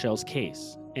reinvestigate Michelle's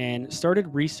case and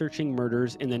started researching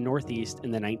murders in the Northeast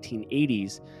in the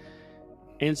 1980s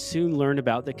and soon learned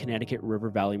about the Connecticut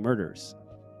River Valley murders.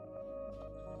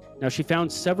 Now, she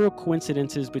found several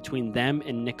coincidences between them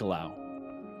and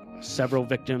Nicolau. Several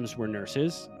victims were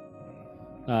nurses.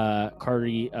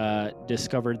 Carty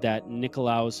discovered that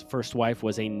Nicolau's first wife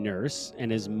was a nurse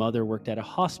and his mother worked at a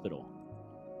hospital.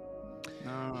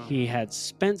 He had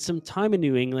spent some time in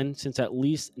New England since at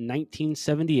least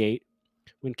 1978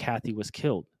 when Kathy was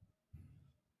killed.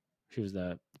 She was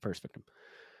the first victim.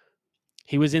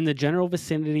 He was in the general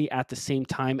vicinity at the same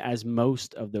time as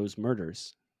most of those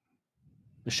murders.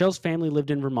 Michelle's family lived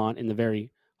in Vermont in the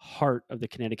very heart of the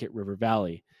Connecticut River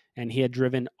Valley, and he had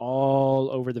driven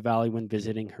all over the valley when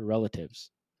visiting her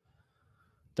relatives.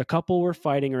 The couple were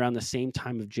fighting around the same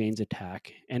time of Jane's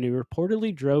attack, and he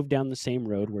reportedly drove down the same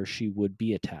road where she would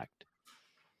be attacked.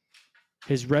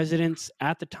 His residence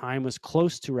at the time was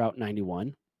close to Route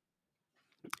 91,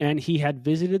 and he had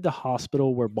visited the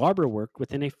hospital where Barbara worked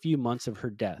within a few months of her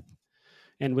death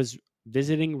and was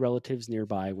visiting relatives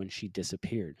nearby when she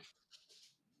disappeared.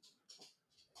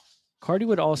 Carty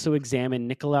would also examine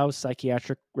Nicolau's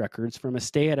psychiatric records from a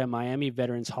stay at a Miami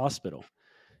Veterans Hospital.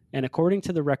 And according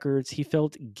to the records, he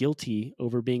felt guilty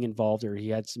over being involved, or he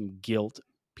had some guilt,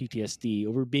 PTSD,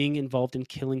 over being involved in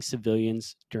killing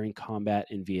civilians during combat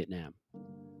in Vietnam.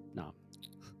 No.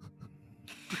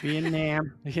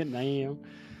 Vietnam. Vietnam.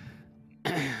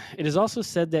 It is also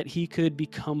said that he could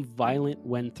become violent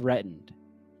when threatened.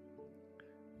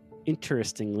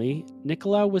 Interestingly,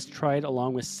 Nicolau was tried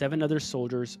along with 7 other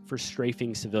soldiers for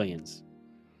strafing civilians.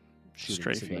 Shooting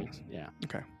Strafing. civilians. Yeah.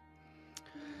 Okay.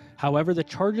 However, the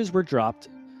charges were dropped,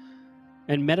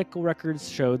 and medical records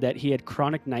showed that he had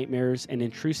chronic nightmares and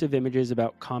intrusive images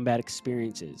about combat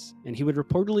experiences, and he would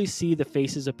reportedly see the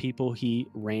faces of people he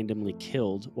randomly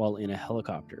killed while in a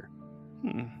helicopter.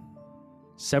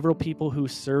 Several people who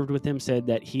served with him said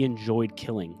that he enjoyed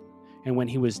killing, and when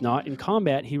he was not in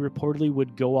combat, he reportedly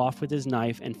would go off with his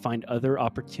knife and find other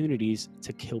opportunities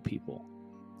to kill people.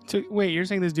 So wait, you're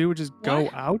saying this dude would just go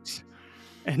What? out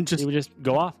and just He would just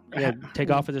go off, take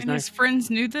off with his And knife. his friends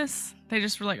knew this. They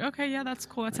just were like, okay, yeah, that's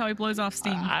cool. That's how he blows off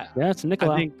steam. Yeah, it's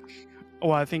Nicolau.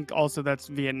 I think also that's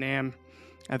Vietnam.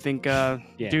 I think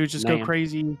dudes just go Nam.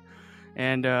 crazy,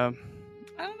 and I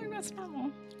don't think that's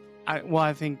normal.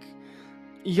 I think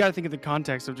you got to think of the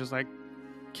context of just like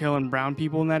killing brown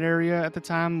people in that area at the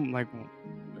time. Like,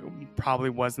 probably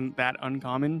wasn't that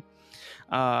uncommon.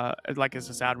 Like, it's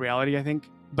a sad reality, I think.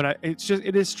 But it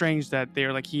is strange that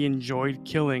they're like, he enjoyed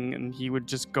killing and he would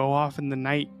just go off in the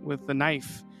night with the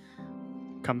knife,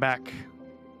 come back.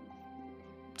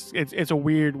 It's a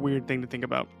weird thing to think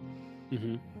about.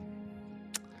 Mm-hmm.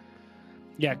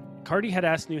 Yeah, Carty had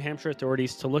asked New Hampshire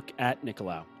authorities to look at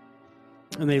Nicolau,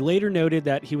 and they later noted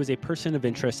that he was a person of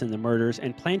interest in the murders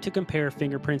and planned to compare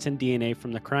fingerprints and DNA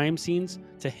from the crime scenes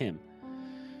to him.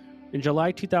 In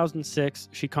July 2006,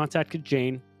 she contacted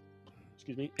Jane,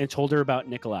 and told her about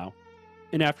Nicolau.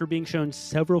 And after being shown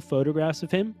several photographs of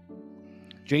him,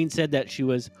 Jane said that she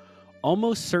was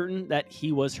almost certain that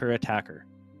he was her attacker.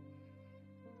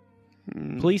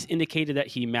 Police indicated that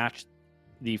he matched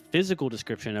the physical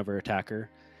description of her attacker.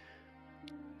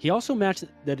 He also matched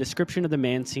the description of the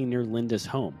man seen near Linda's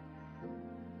home.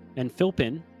 And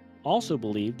Philpin also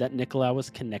believed that Nicolau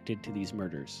was connected to these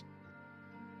murders.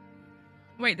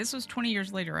 Wait, this was 20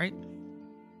 years later, right?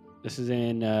 This is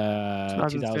in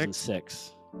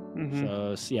 2006.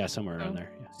 Mm-hmm. So, yeah, somewhere around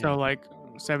there. Yeah. So, like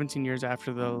 17 years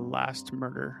after the last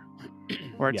murder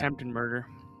or Yeah. attempted murder.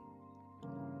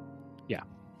 Yeah.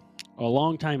 A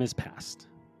long time has passed.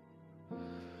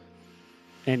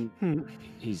 And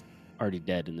he's already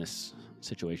dead in this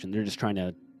situation. They're just trying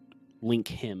to link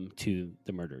him to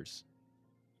the murders.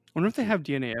 I wonder if they have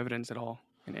DNA evidence at all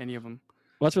in any of them.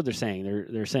 Well, that's what they're saying.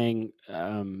 They're saying,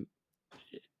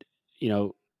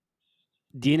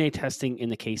 DNA testing in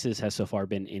the cases has so far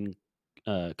been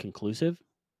inconclusive.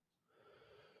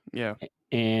 Yeah.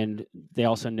 And they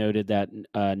also noted that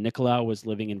Nicolau was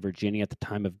living in Virginia at the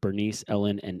time of Bernice,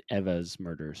 Ellen, and Ava's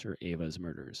murders.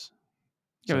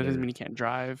 Yeah, So that doesn't mean he can't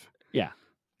drive. Yeah.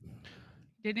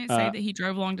 Didn't it say that he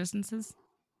drove long distances?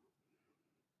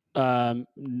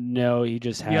 No, he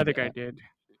just had The other guy did.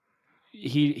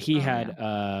 He Oh, had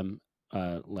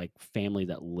like family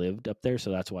that lived up there,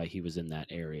 so that's why he was in that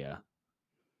area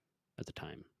at the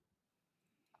time.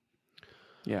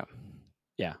 Yeah.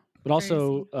 Yeah. But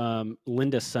also,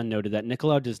 Linda's son noted that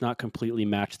Nicolau does not completely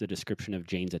match the description of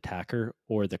Jane's attacker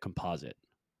or the composite.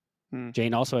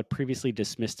 Jane also had previously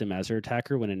dismissed him as her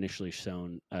attacker when initially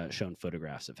shown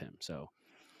photographs of him. So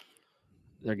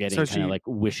they're getting kind of like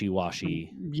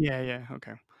wishy-washy. Yeah.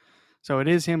 Okay. So it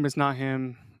is him. It's not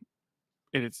him.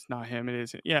 It's not him. It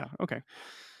is. Yeah. Okay.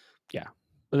 Yeah.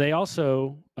 But they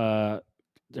also,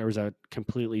 there was a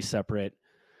completely separate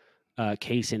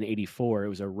case in 1984. It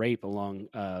was a rape along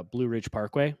Blue Ridge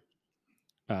Parkway.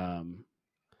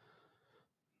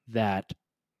 That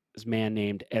this man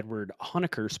named Edward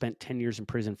Honecker spent 10 years in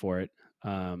prison for it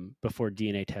before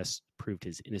DNA tests proved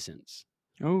his innocence.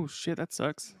 Oh, shit. That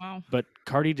sucks. Wow. But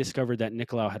Carty discovered that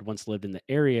Nicolau had once lived in the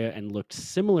area and looked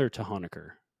similar to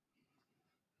Honecker.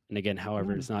 And again,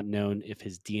 however, it's not known if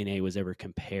his DNA was ever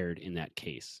compared in that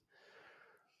case.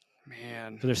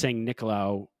 Man. So they're saying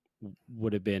Nicolau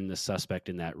would have been the suspect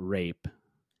in that rape.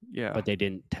 Yeah. But they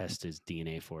didn't test his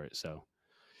DNA for it, so.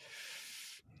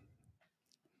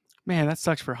 Man, that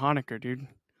sucks for Honecker, dude.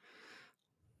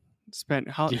 Spent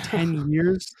 10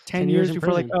 years? 10 years years in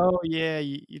before, like, prison. oh, yeah,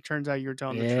 it turns out you were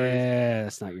telling the truth. Yeah,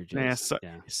 that's not your Man, joke.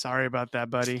 Yeah. sorry about that,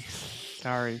 buddy.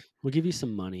 Sorry. We'll give you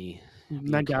some money.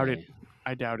 I doubt it.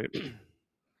 I doubt it.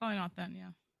 Probably not then,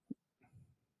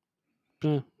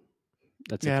 yeah.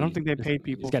 That's Yeah, I don't think they paid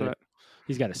people for that.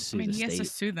 He's got to sue the he has to state.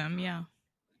 sue them, yeah.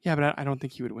 Yeah, but I don't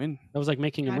think he would win. That was like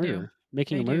making a I do. murderer.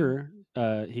 Making a They do.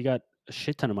 murderer. He got a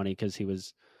shit ton of money because he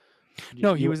was.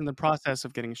 No, he was in the process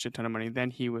of getting a shit ton of money.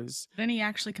 Then he was. Then he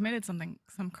actually committed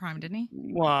some crime, didn't he?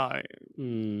 Why?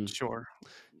 Mm, Sure.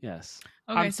 Yes.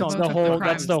 Okay, so still both of the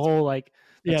That's the crimes. whole like.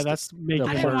 Yeah, that's that's making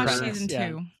I it didn't watch premise. season Yeah.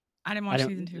 2. I didn't watch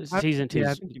season 2. Season 2 Yeah,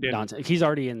 I is think you did. nonsense. He's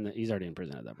already in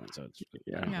prison at that point, so I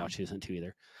didn't Yeah. watch season 2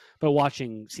 either. But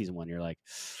watching season 1, you're like,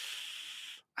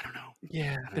 I don't know.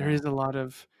 Yeah, there is a lot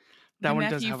of that The one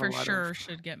does nephew have for a lot sure of.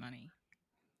 should get money.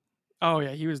 Oh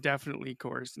yeah, he was definitely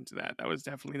coerced into that. That was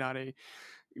definitely not a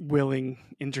willing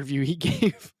interview he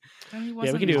gave. And he Yeah, we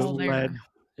wasn't can do told there.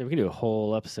 Yeah, we can do a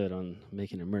whole episode on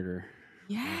Making a Murder.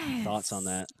 Yes. Thoughts on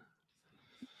that?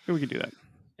 We could do that.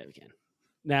 Yeah, we can.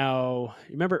 Now,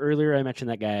 remember earlier I mentioned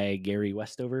that guy Gary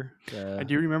Westover, I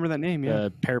do remember that name. Yeah.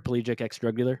 the paraplegic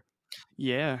ex-drug dealer.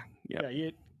 Yeah. Yep. Yeah,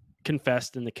 he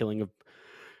confessed in the killing of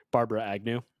Barbara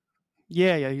Agnew.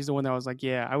 Yeah. He's the one that was like,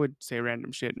 yeah, I would say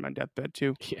random shit in my deathbed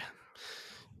too. Yeah.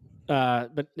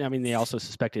 But I mean, they also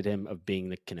suspected him of being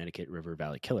the Connecticut River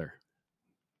Valley killer.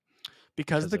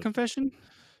 Because of the confession?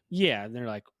 Yeah, and they're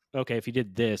like, okay, if you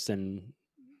did this, then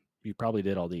you probably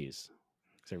did all these.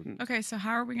 Okay, so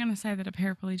how are we going to say that a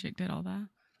paraplegic did all that?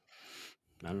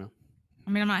 I don't know. I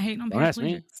mean, I'm not hating on Don't ask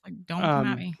me. paraplegics. Like, don't come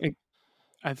at me.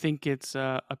 I think it's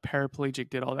a paraplegic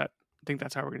did all that. I think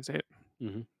that's how we're going to say it.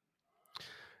 Mm-hmm.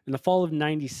 In the fall of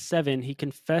 97, he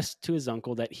confessed to his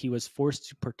uncle that he was forced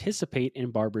to participate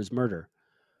in Barbara's murder.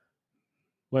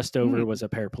 Westover was a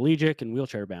paraplegic and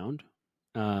wheelchair bound.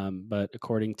 But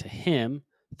according to him,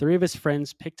 3 of his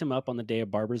friends picked him up on the day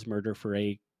of Barbara's murder for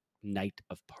a night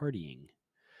of partying.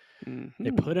 Mm-hmm. They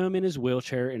put him in his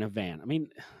wheelchair in a van. I mean,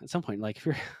 at some point, like, if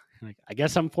you're like, I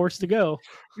guess I'm forced to go.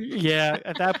 Yeah,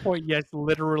 at that point, yes,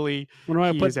 literally, When do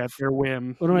I he put is at their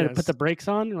whim. When do I put the brakes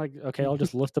on? You're like, okay, I'll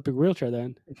just lift up your wheelchair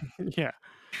then. Yeah.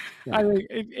 I mean,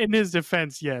 in his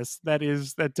defense, yes,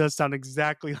 that does sound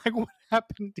exactly like what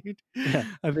happened, dude. Yeah.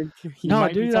 I think he No,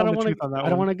 might be dude, I telling don't the want truth on that to. I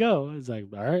don't one. want to go. It's like,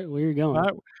 all right, where are you going? All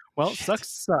right, well, Shit.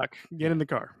 suck. Get in the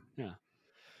car.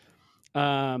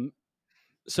 Yeah.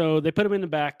 So they put him in the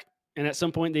back, and at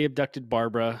some point they abducted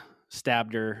Barbara,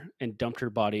 stabbed her, and dumped her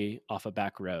body off a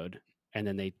back road, and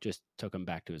then they just took him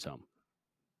back to his home.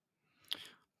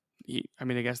 I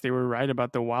mean, I guess they were right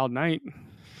about the wild night.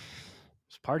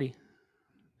 It's a party.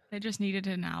 They just needed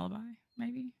an alibi,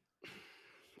 maybe.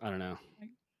 I don't know.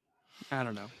 I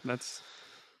don't know. I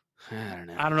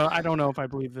don't know. I don't know if I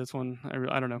believe this one.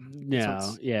 I don't know.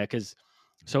 No, yeah, because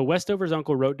so Westover's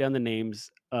uncle wrote down the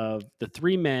names of the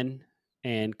 3 men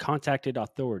and contacted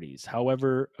authorities.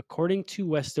 However, according to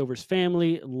Westover's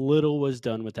family, little was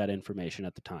done with that information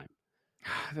at the time.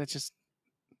 That's just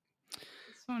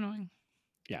It's so annoying.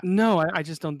 Yeah. No, I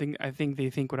just don't think. I think they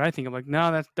think what I think. I'm like,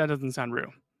 no, that doesn't sound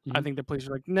real. I Mhm. think the police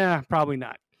are like, nah, probably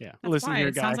not. Yeah. That's Listen why here,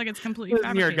 it guy. sounds like it's completely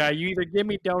Listen here, fabricated. guy. You either give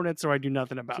me donuts or I do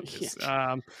nothing about this.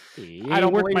 I I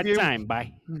don't work my believe you. time,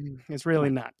 bye. It's really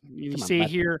on. not. You Come on, see bud.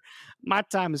 here, my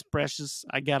time is precious.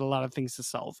 I got a lot of things to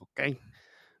solve. Okay.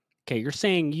 Okay, you're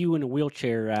saying you in a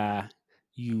wheelchair,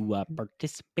 you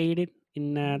participated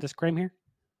in this crime here?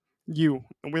 You,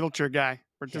 a wheelchair guy,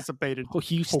 participated. Oh,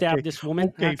 you stabbed Okay. this woman?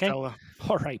 Okay, fella.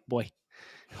 All right, boy.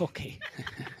 Okay.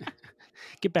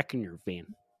 Get back in your van.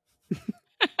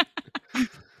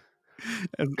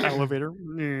 An elevator.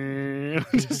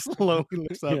 Just slowly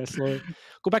lifts up. Yeah, slowly.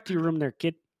 Go back to your room there,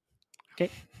 kid.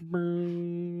 Okay.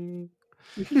 Brrrr.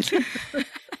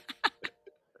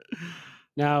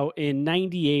 Now, in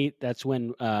 98, that's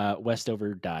when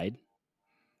Westover died.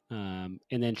 And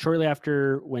then shortly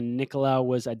after, when Nicolau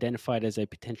was identified as a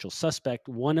potential suspect,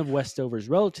 one of Westover's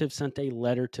relatives sent a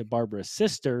letter to Barbara's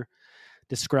sister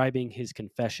describing his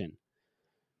confession.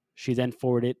 She then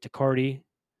forwarded it to Cardi,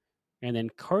 and then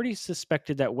Cardi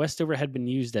suspected that Westover had been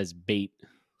used as bait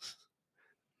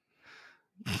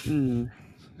to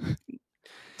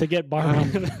get Barbara.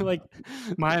 Like,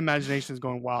 My imagination is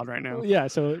going wild right now. yeah,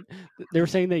 so they were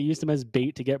saying they used him as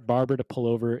bait to get Barbara to pull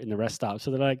over in the rest stop.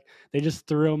 So they're like, they just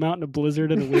threw him out in a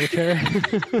blizzard in a wheelchair.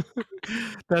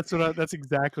 That's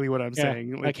exactly what I'm Yeah,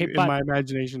 saying. like, Like hey, in bud. my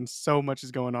imagination, so much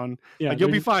is going on. Yeah, Like, you'll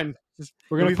be there's- fine.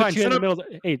 We're You'll gonna be put fine. you in Shut the up.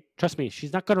 middle. Hey, trust me,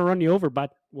 she's not gonna run you over, bud.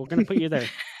 We're gonna put you there.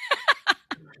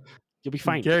 You'll be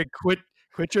fine. Gary,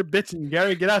 quit your bitching.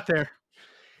 Gary, get out there.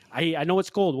 I know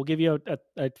it's cold. We'll give you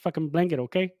a fucking blanket,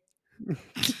 okay?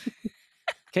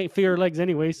 Can't feel your legs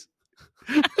anyways.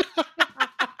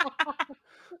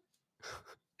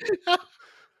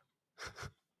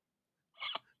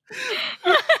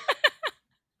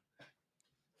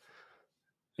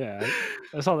 Yeah,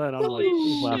 I saw that. I'm like,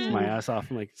 Oh, laughing my shit. ass off.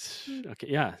 I'm like, okay,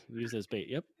 yeah, use this bait.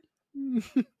 Yep.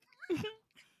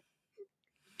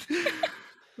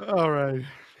 All right.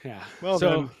 Yeah. Well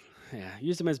so, yeah,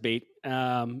 used him as bait.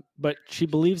 But she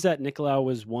believes that Nicolau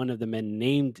was one of the men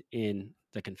named in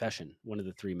the confession, one of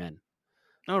the 3 men.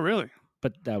 Oh, really?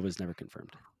 But that was never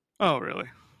confirmed. Oh, really?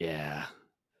 Yeah.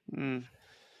 Mm.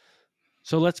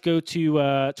 So let's go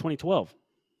to 2012.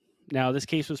 Now, this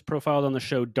case was profiled on the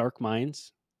show Dark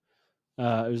Minds.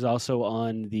 It was also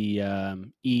on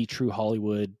the True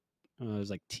Hollywood. It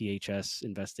was like THS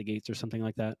Investigates or something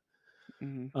like that.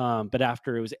 Mm-hmm. But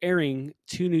after it was airing,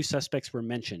 2 new suspects were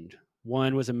mentioned.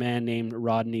 One was a man named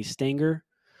Rodney Stanger,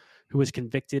 who was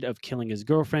convicted of killing his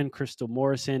girlfriend, Crystal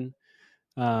Morrison.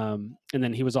 And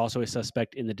then he was also a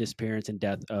suspect in the disappearance and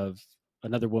death of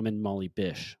another woman, Molly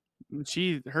Bish.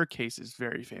 Her case is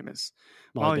very famous.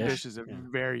 Molly Bish is a Yeah.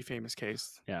 very famous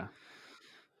case. Yeah.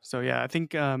 So yeah, I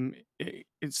think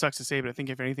it sucks to say, but I think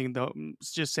if anything, though,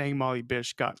 it's just saying Molly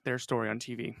Bish got their story on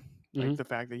TV, like the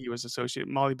fact that he was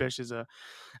associated. Molly Bish is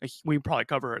we probably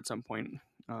cover her at some point,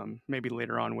 maybe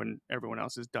later on when everyone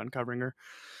else is done covering her.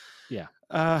 Yeah.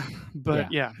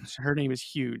 But yeah, her name is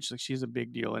huge. Like she's a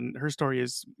big deal, and her story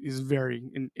is very.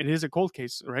 And it is a cold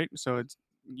case, right? So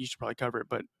you should probably cover it.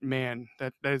 But man,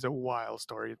 that is a wild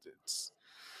story. It's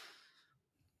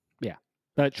yeah.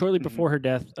 But shortly before her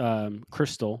death,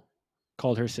 Crystal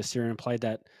called her sister and implied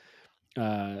that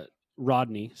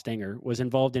Rodney Stanger was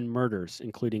involved in murders,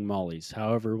 including Molly's.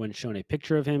 However, when shown a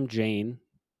picture of him, Jane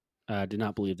did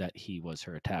not believe that he was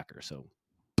her attacker. So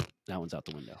that one's out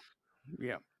the window.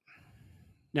 Yeah.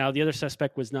 Now, the other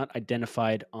suspect was not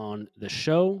identified on the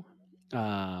show,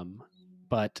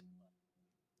 but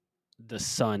the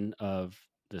son of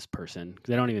this person,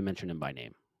 they don't even mention him by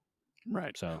name.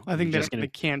 Right. So I think they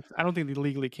can't. I don't think they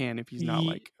legally can if he's not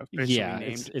like officially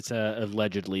named. It's a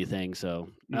allegedly thing. So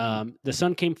the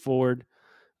son came forward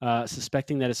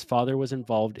suspecting that his father was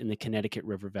involved in the Connecticut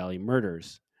River Valley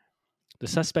murders. The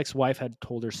suspect's wife had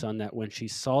told her son that when she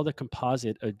saw the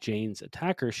composite of Jane's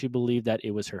attacker, she believed that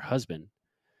it was her husband.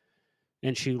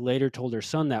 And she later told her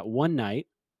son that one night,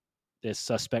 this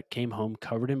suspect came home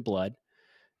covered in blood.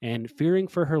 And fearing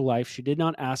for her life, she did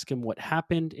not ask him what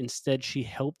happened. Instead, she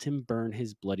helped him burn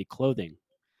his bloody clothing.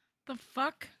 The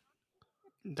fuck?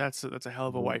 That's a hell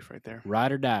of a wife right there.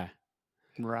 Ride or die.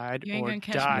 Ride You ain't or gonna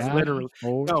catch die. me. Literally.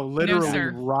 No, literally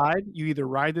sir. ride. You either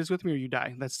ride this with me or you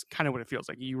die. That's kind of what it feels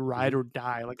like. You ride or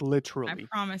die, like literally. I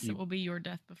promise it will be your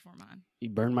death before mine. You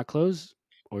burn my clothes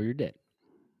or you're dead.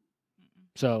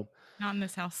 So, not in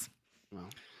this house. Well,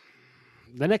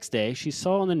 the next day, she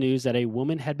saw on the news that a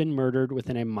woman had been murdered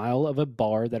within a mile of a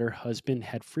bar that her husband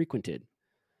had frequented.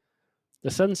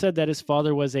 The son said that his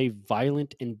father was a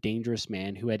violent and dangerous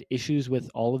man who had issues with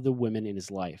all of the women in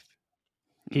his life.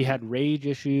 He had rage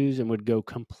issues and would go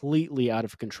completely out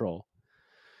of control.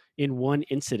 In one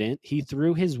incident, he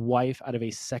threw his wife out of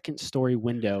a second-story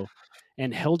window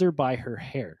and held her by her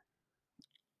hair.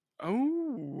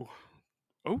 Oh.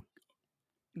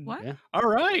 What? Yeah. All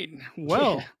right.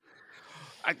 Well,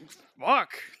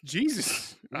 fuck.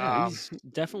 Jesus. Yeah, he's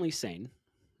definitely sane,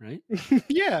 right?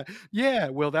 Yeah.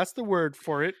 Well, that's the word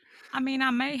for it. I mean,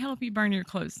 I may help you burn your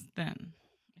clothes then.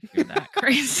 If you're that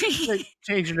crazy.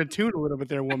 Changing the tune a little bit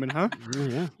there, woman, huh?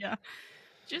 Yeah.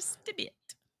 Just a bit.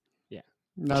 Yeah.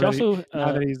 Now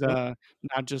that he's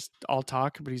not just all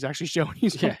talk, but he's actually showing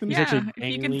you something. He's actually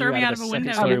if you can throw me out of a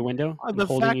window. The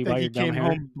fact that he came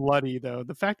home bloody, though,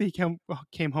 the fact that he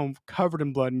came home covered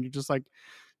in blood, and you're just like,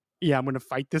 yeah, I'm going to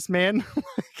fight this man.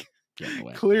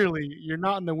 Clearly, you're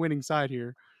not on the winning side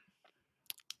here.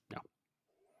 No.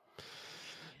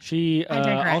 She I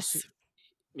digress. also...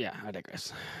 Yeah, I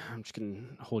digress. I'm just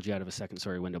going to hold you out of a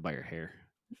second-story window by your hair.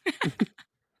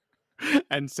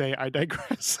 And say, I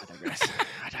digress.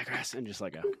 I digress. And just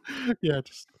let go. Yeah,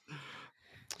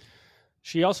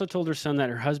 She also told her son that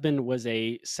her husband was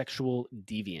a sexual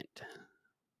deviant.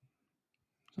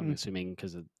 So I'm assuming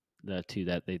because of the two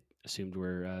that they assumed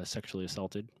were sexually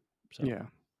assaulted. So yeah.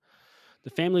 The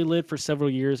family lived for several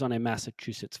years on a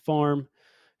Massachusetts farm,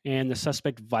 and the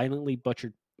suspect violently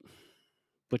butchered.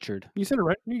 You said it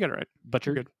right. You got it right.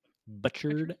 Butchered.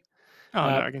 Oh,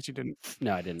 no, I guess you didn't.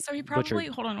 No, I didn't. So he probably,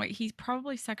 hold on, wait. He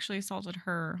probably sexually assaulted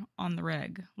her on the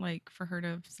reg, like for her to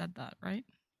have said that, right?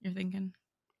 You're thinking?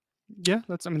 Yeah,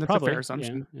 that's a fair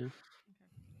assumption.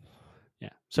 Yeah.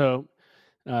 So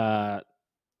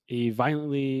he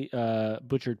violently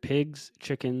butchered pigs,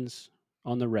 chickens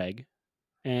on the reg,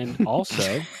 and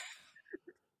also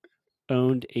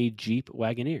owned a Jeep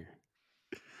Wagoneer.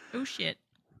 Oh, shit.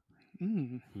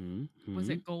 Mm-hmm. Was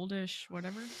it goldish,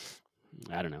 whatever?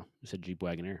 I don't know. It said Jeep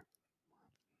Wagoneer.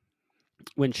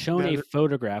 When shown a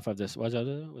photograph of this, was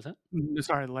that?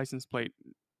 Sorry, the license plate.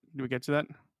 Do we get to that?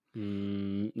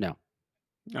 No.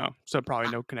 Oh, so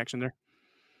probably no connection there.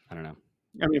 I don't know.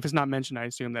 I mean, if it's not mentioned, I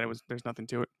assume that there's nothing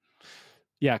to it.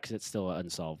 Yeah, because it's still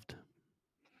unsolved.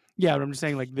 Yeah, but I'm just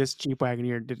saying, like, this Jeep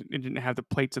Wagoneer, it didn't have the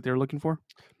plates that they were looking for?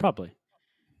 Probably.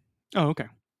 Oh, okay.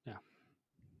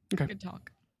 Okay. Good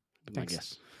talk. My Thanks.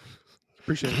 guess.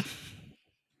 Appreciate it.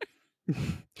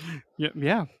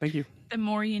 Yeah. Thank you. The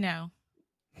more you know.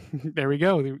 There we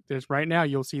go. There's right now.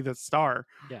 You'll see the star.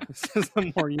 Yeah. It says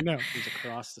the more you know. It's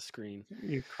across the screen.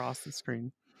 You cross the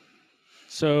screen.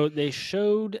 So they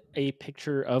showed a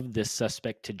picture of this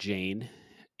suspect to Jane,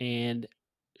 and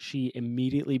she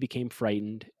immediately became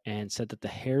frightened and said that the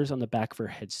hairs on the back of her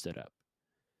head stood up.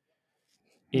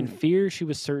 In Hmm. fear, she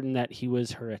was certain that he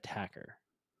was her attacker.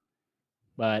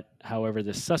 But, however,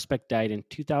 the suspect died in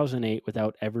 2008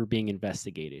 without ever being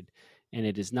investigated, and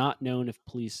it is not known if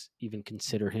police even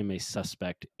consider him a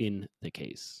suspect in the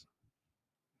case.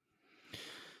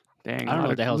 Dang, I don't a know lot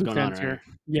what of the hell's loose going on ends here.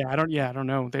 right Yeah, I don't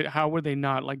know. How would they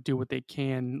not like do what they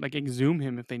can, like exhume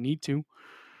him if they need to,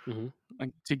 Mm-hmm.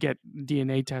 like to get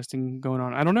DNA testing going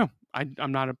on? I don't know.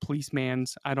 I'm not a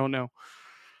policeman's. I don't know.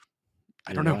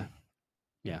 I don't know.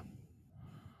 Yeah.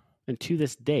 And to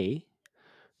this day,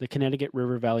 the Connecticut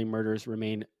River Valley murders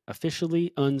remain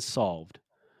officially unsolved.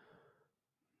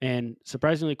 And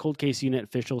surprisingly, cold case unit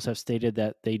officials have stated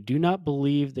that they do not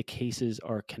believe the cases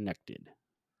are connected.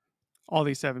 All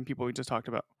these 7 people we just talked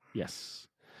about. Yes.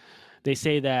 They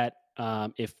say that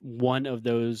if one of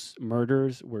those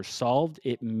murders were solved,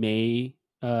 it may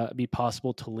be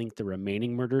possible to link the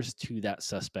remaining murders to that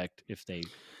suspect if they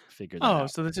figure that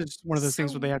out. So this is one of those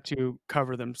things where So- they have to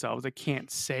cover themselves. They can't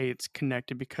say it's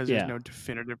connected because Yeah. there's no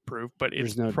definitive proof, but There's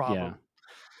it's no- problem.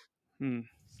 So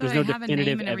There's they no have a definitive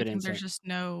name and everything. evidence There's that- just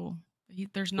no.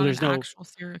 There's Well, not there's an no- actual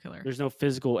serial killer. There's no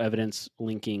physical evidence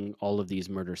linking all of these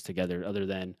murders together other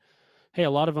than, hey, a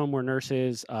lot of them were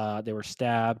nurses. They were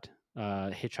stabbed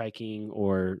hitchhiking,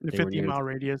 or In a they were 50 near mile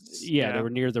radius. they were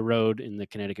near the road in the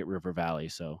Connecticut River Valley.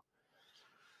 So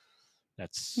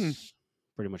that's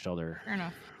pretty much all Fair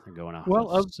enough. they're going off. Well,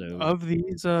 of. So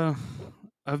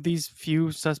of these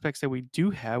few suspects that we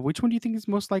do have, which one do you think is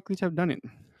most likely to have done it?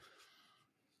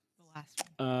 The last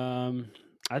one.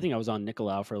 I think I was on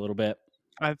Nicolau for a little bit.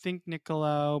 I think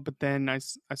Nicolau, but then I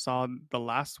saw the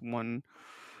last one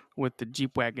with the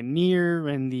Jeep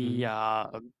Wagoneer and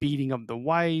the beating of the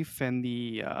wife and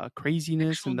the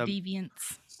craziness Actual and the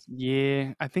deviants.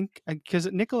 yeah. I think because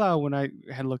Nicolau, when I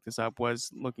had looked this up,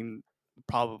 was looking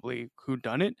probably who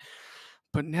done it.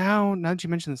 But now that you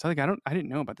mentioned this other guy, I didn't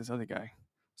know about this other guy.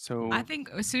 So I think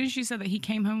as soon as you said that he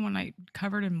came home one night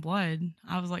covered in blood,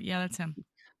 I was like, yeah, that's him.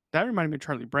 that reminded me of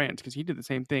Charlie Brandt because he did the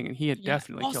same thing and he had Yeah.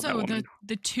 definitely killed that Also, woman.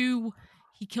 the two,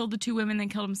 he killed the 2 women, then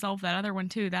killed himself. That other one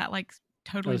too. That like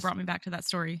totally was- brought me back to that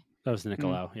story. That was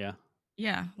Nicolau. Yeah.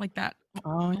 Yeah, like that.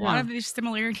 Oh A lot of these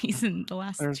similarities in the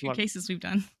last There's a 2 lot. cases we've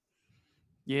done.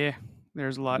 Yeah,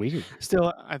 there's a lot. Weird.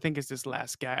 Still, I think it's this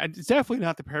last guy. It's definitely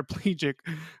not the paraplegic.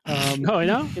 No,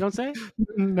 no, you don't say.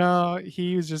 No,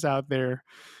 he was just out there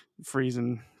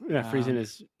freezing. Yeah, freezing Um,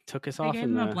 took us They off gave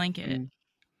in him a the. blanket. Mm.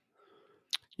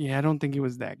 Yeah, I don't think he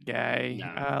was that guy.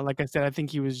 No. Like I said, I think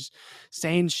he was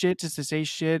saying shit just to say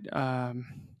shit. No,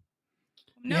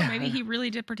 Yeah. maybe he really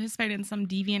did participate in some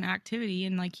deviant activity,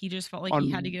 and like he just felt like On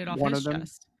he had to get it off one his of them?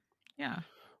 chest. Yeah,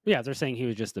 Yeah, they're saying he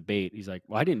was just a bait. He's like,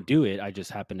 well, I didn't do it. I just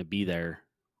happened to be there.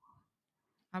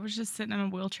 I was just sitting in a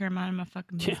wheelchair minding my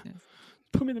fucking Yeah. business.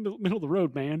 Put me in the middle of the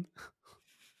road, man.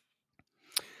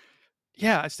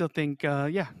 Yeah, I still think,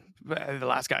 the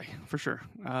last guy for sure.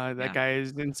 That Yeah. guy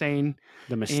is insane.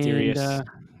 The mysterious. And,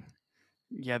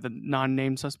 the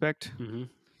non-named suspect. Mhm.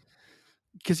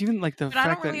 Because even like the But I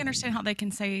fact don't really that understand how they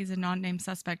can say he's a non-named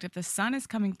suspect if the son is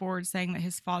coming forward saying that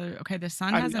his father. Okay, the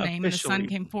son has a name and the son officially.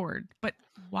 came forward, but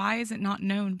why is it not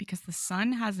known? Because the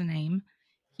son has a name.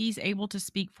 He's able to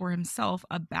speak for himself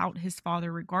about his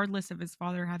father, regardless of his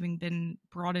father having been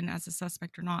brought in as a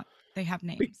suspect or not. They have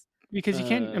names. because you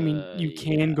can't. I mean, you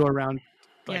can Yeah. go around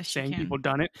like Yes, you saying can. people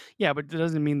done it. Yeah, but it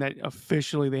doesn't mean that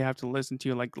officially they have to listen to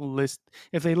you. Like list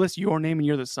if they list your name and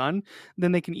you're the son,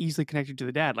 then they can easily connect you to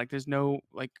the dad. Like there's no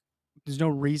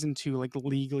reason to like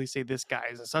legally say this guy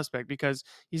is a suspect because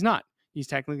he's not. He's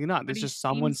technically not. But There's he just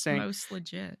someone seems saying most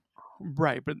legit.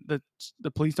 right, but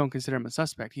the police don't consider him a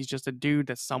suspect. He's just a dude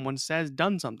that someone says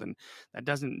done something. That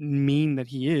doesn't mean that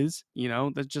he is.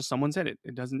 That's just someone said it.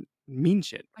 It doesn't mean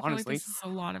shit. I feel like Honestly, this is a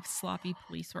lot of sloppy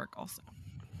police work. Also,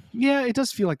 yeah, it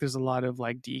does feel like there's a lot of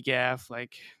like degaff,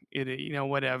 like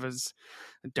whatever's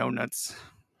donuts.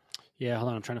 Yeah, hold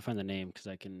on. I'm trying to find the name because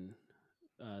I can.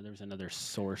 There's another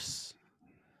source.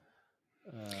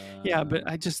 Yeah, but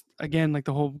I just again like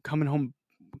the whole coming home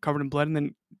covered in blood and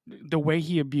then the way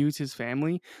he abused his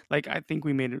family. Like I think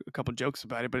we made a couple jokes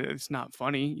about it, but it's not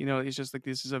funny. It's just like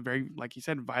this is a very, like you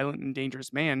said, violent and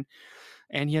dangerous man,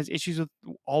 and he has issues with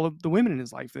all of the women in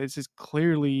his life. This is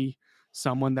clearly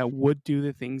someone that would do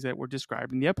the things that were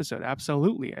described in the episode.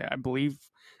 Absolutely, I believe.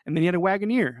 And then he had a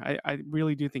Wagoneer. I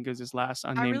really do think it was his last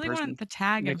unnamed I really person. wanted the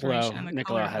tag information and the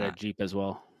color Nicolau of had a that. Jeep as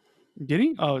well. Did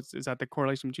he? Oh, is that the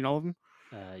correlation between all of them?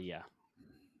 Yeah.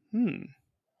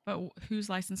 But whose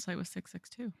license plate was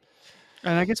 662?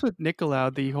 And I guess with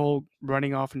Nicolau, the whole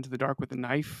running off into the dark with a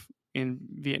knife in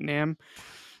Vietnam.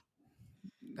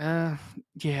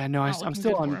 Yeah, no, I'm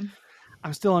still on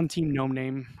Team Gnome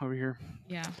Name over here.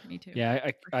 Yeah, me too.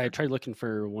 Yeah, I tried looking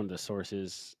for one of the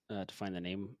sources to find the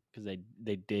name because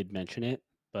they did mention it,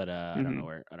 but I don't know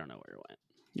where it went.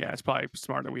 Yeah, it's probably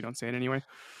smart that we don't say it anyway.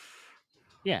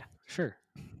 Yeah, sure.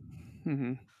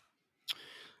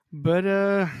 But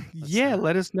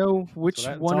let us know which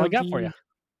one I got for you.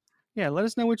 Yeah, let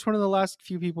us know which one of the last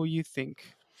few people you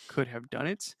think could have done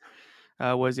it.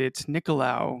 Was it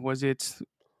Nicolau? Was it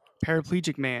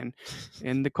Paraplegic Man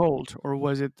in the cold? Or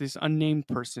was it this unnamed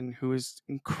person who is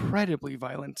incredibly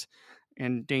violent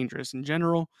and dangerous in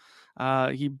general?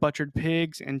 He butchered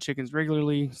pigs and chickens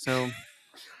regularly, so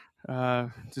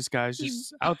this guy's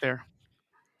just out there.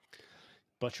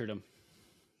 Butchered him.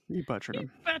 You butchered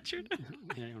him.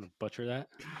 Yeah, you want to butcher that?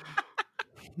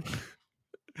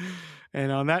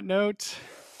 And on that note,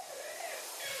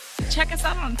 check us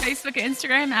out on Facebook and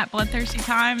Instagram at Bloodthirsty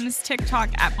Times, TikTok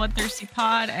at Bloodthirsty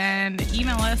Pod, and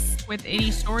email us with any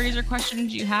stories or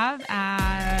questions you have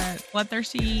at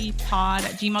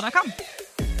bloodthirstypod@gmail.com.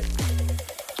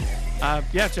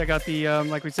 Check out the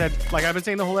like we said, like I've been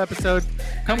saying the whole episode,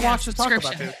 come watch us talk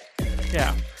about this.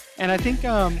 Yeah. And I think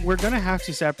we're going to have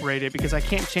to separate it because I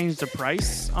can't change the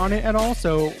price on it at all.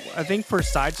 So I think for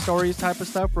side stories type of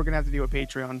stuff, we're going to have to do a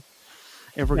Patreon.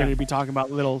 If we're going to be talking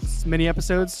about little mini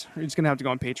episodes, we're just going to have to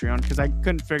go on Patreon because I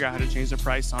couldn't figure out how to change the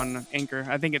price on Anchor.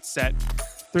 I think it's set.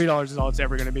 $3 is all it's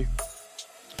ever going to be.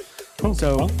 Cool.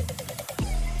 So,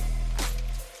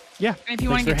 yeah. And if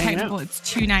you want to get technical, it's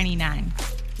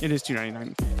 $2.99. It is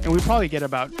 $2.99. And we probably get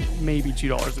about maybe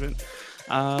 $2 of it.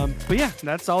 But yeah,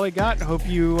 that's all I got. I hope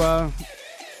you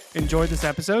enjoyed this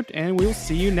episode, and we'll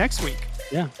see you next week.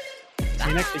 Yeah. See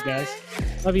you next week, guys.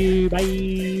 Love you.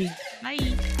 Bye.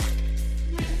 Bye.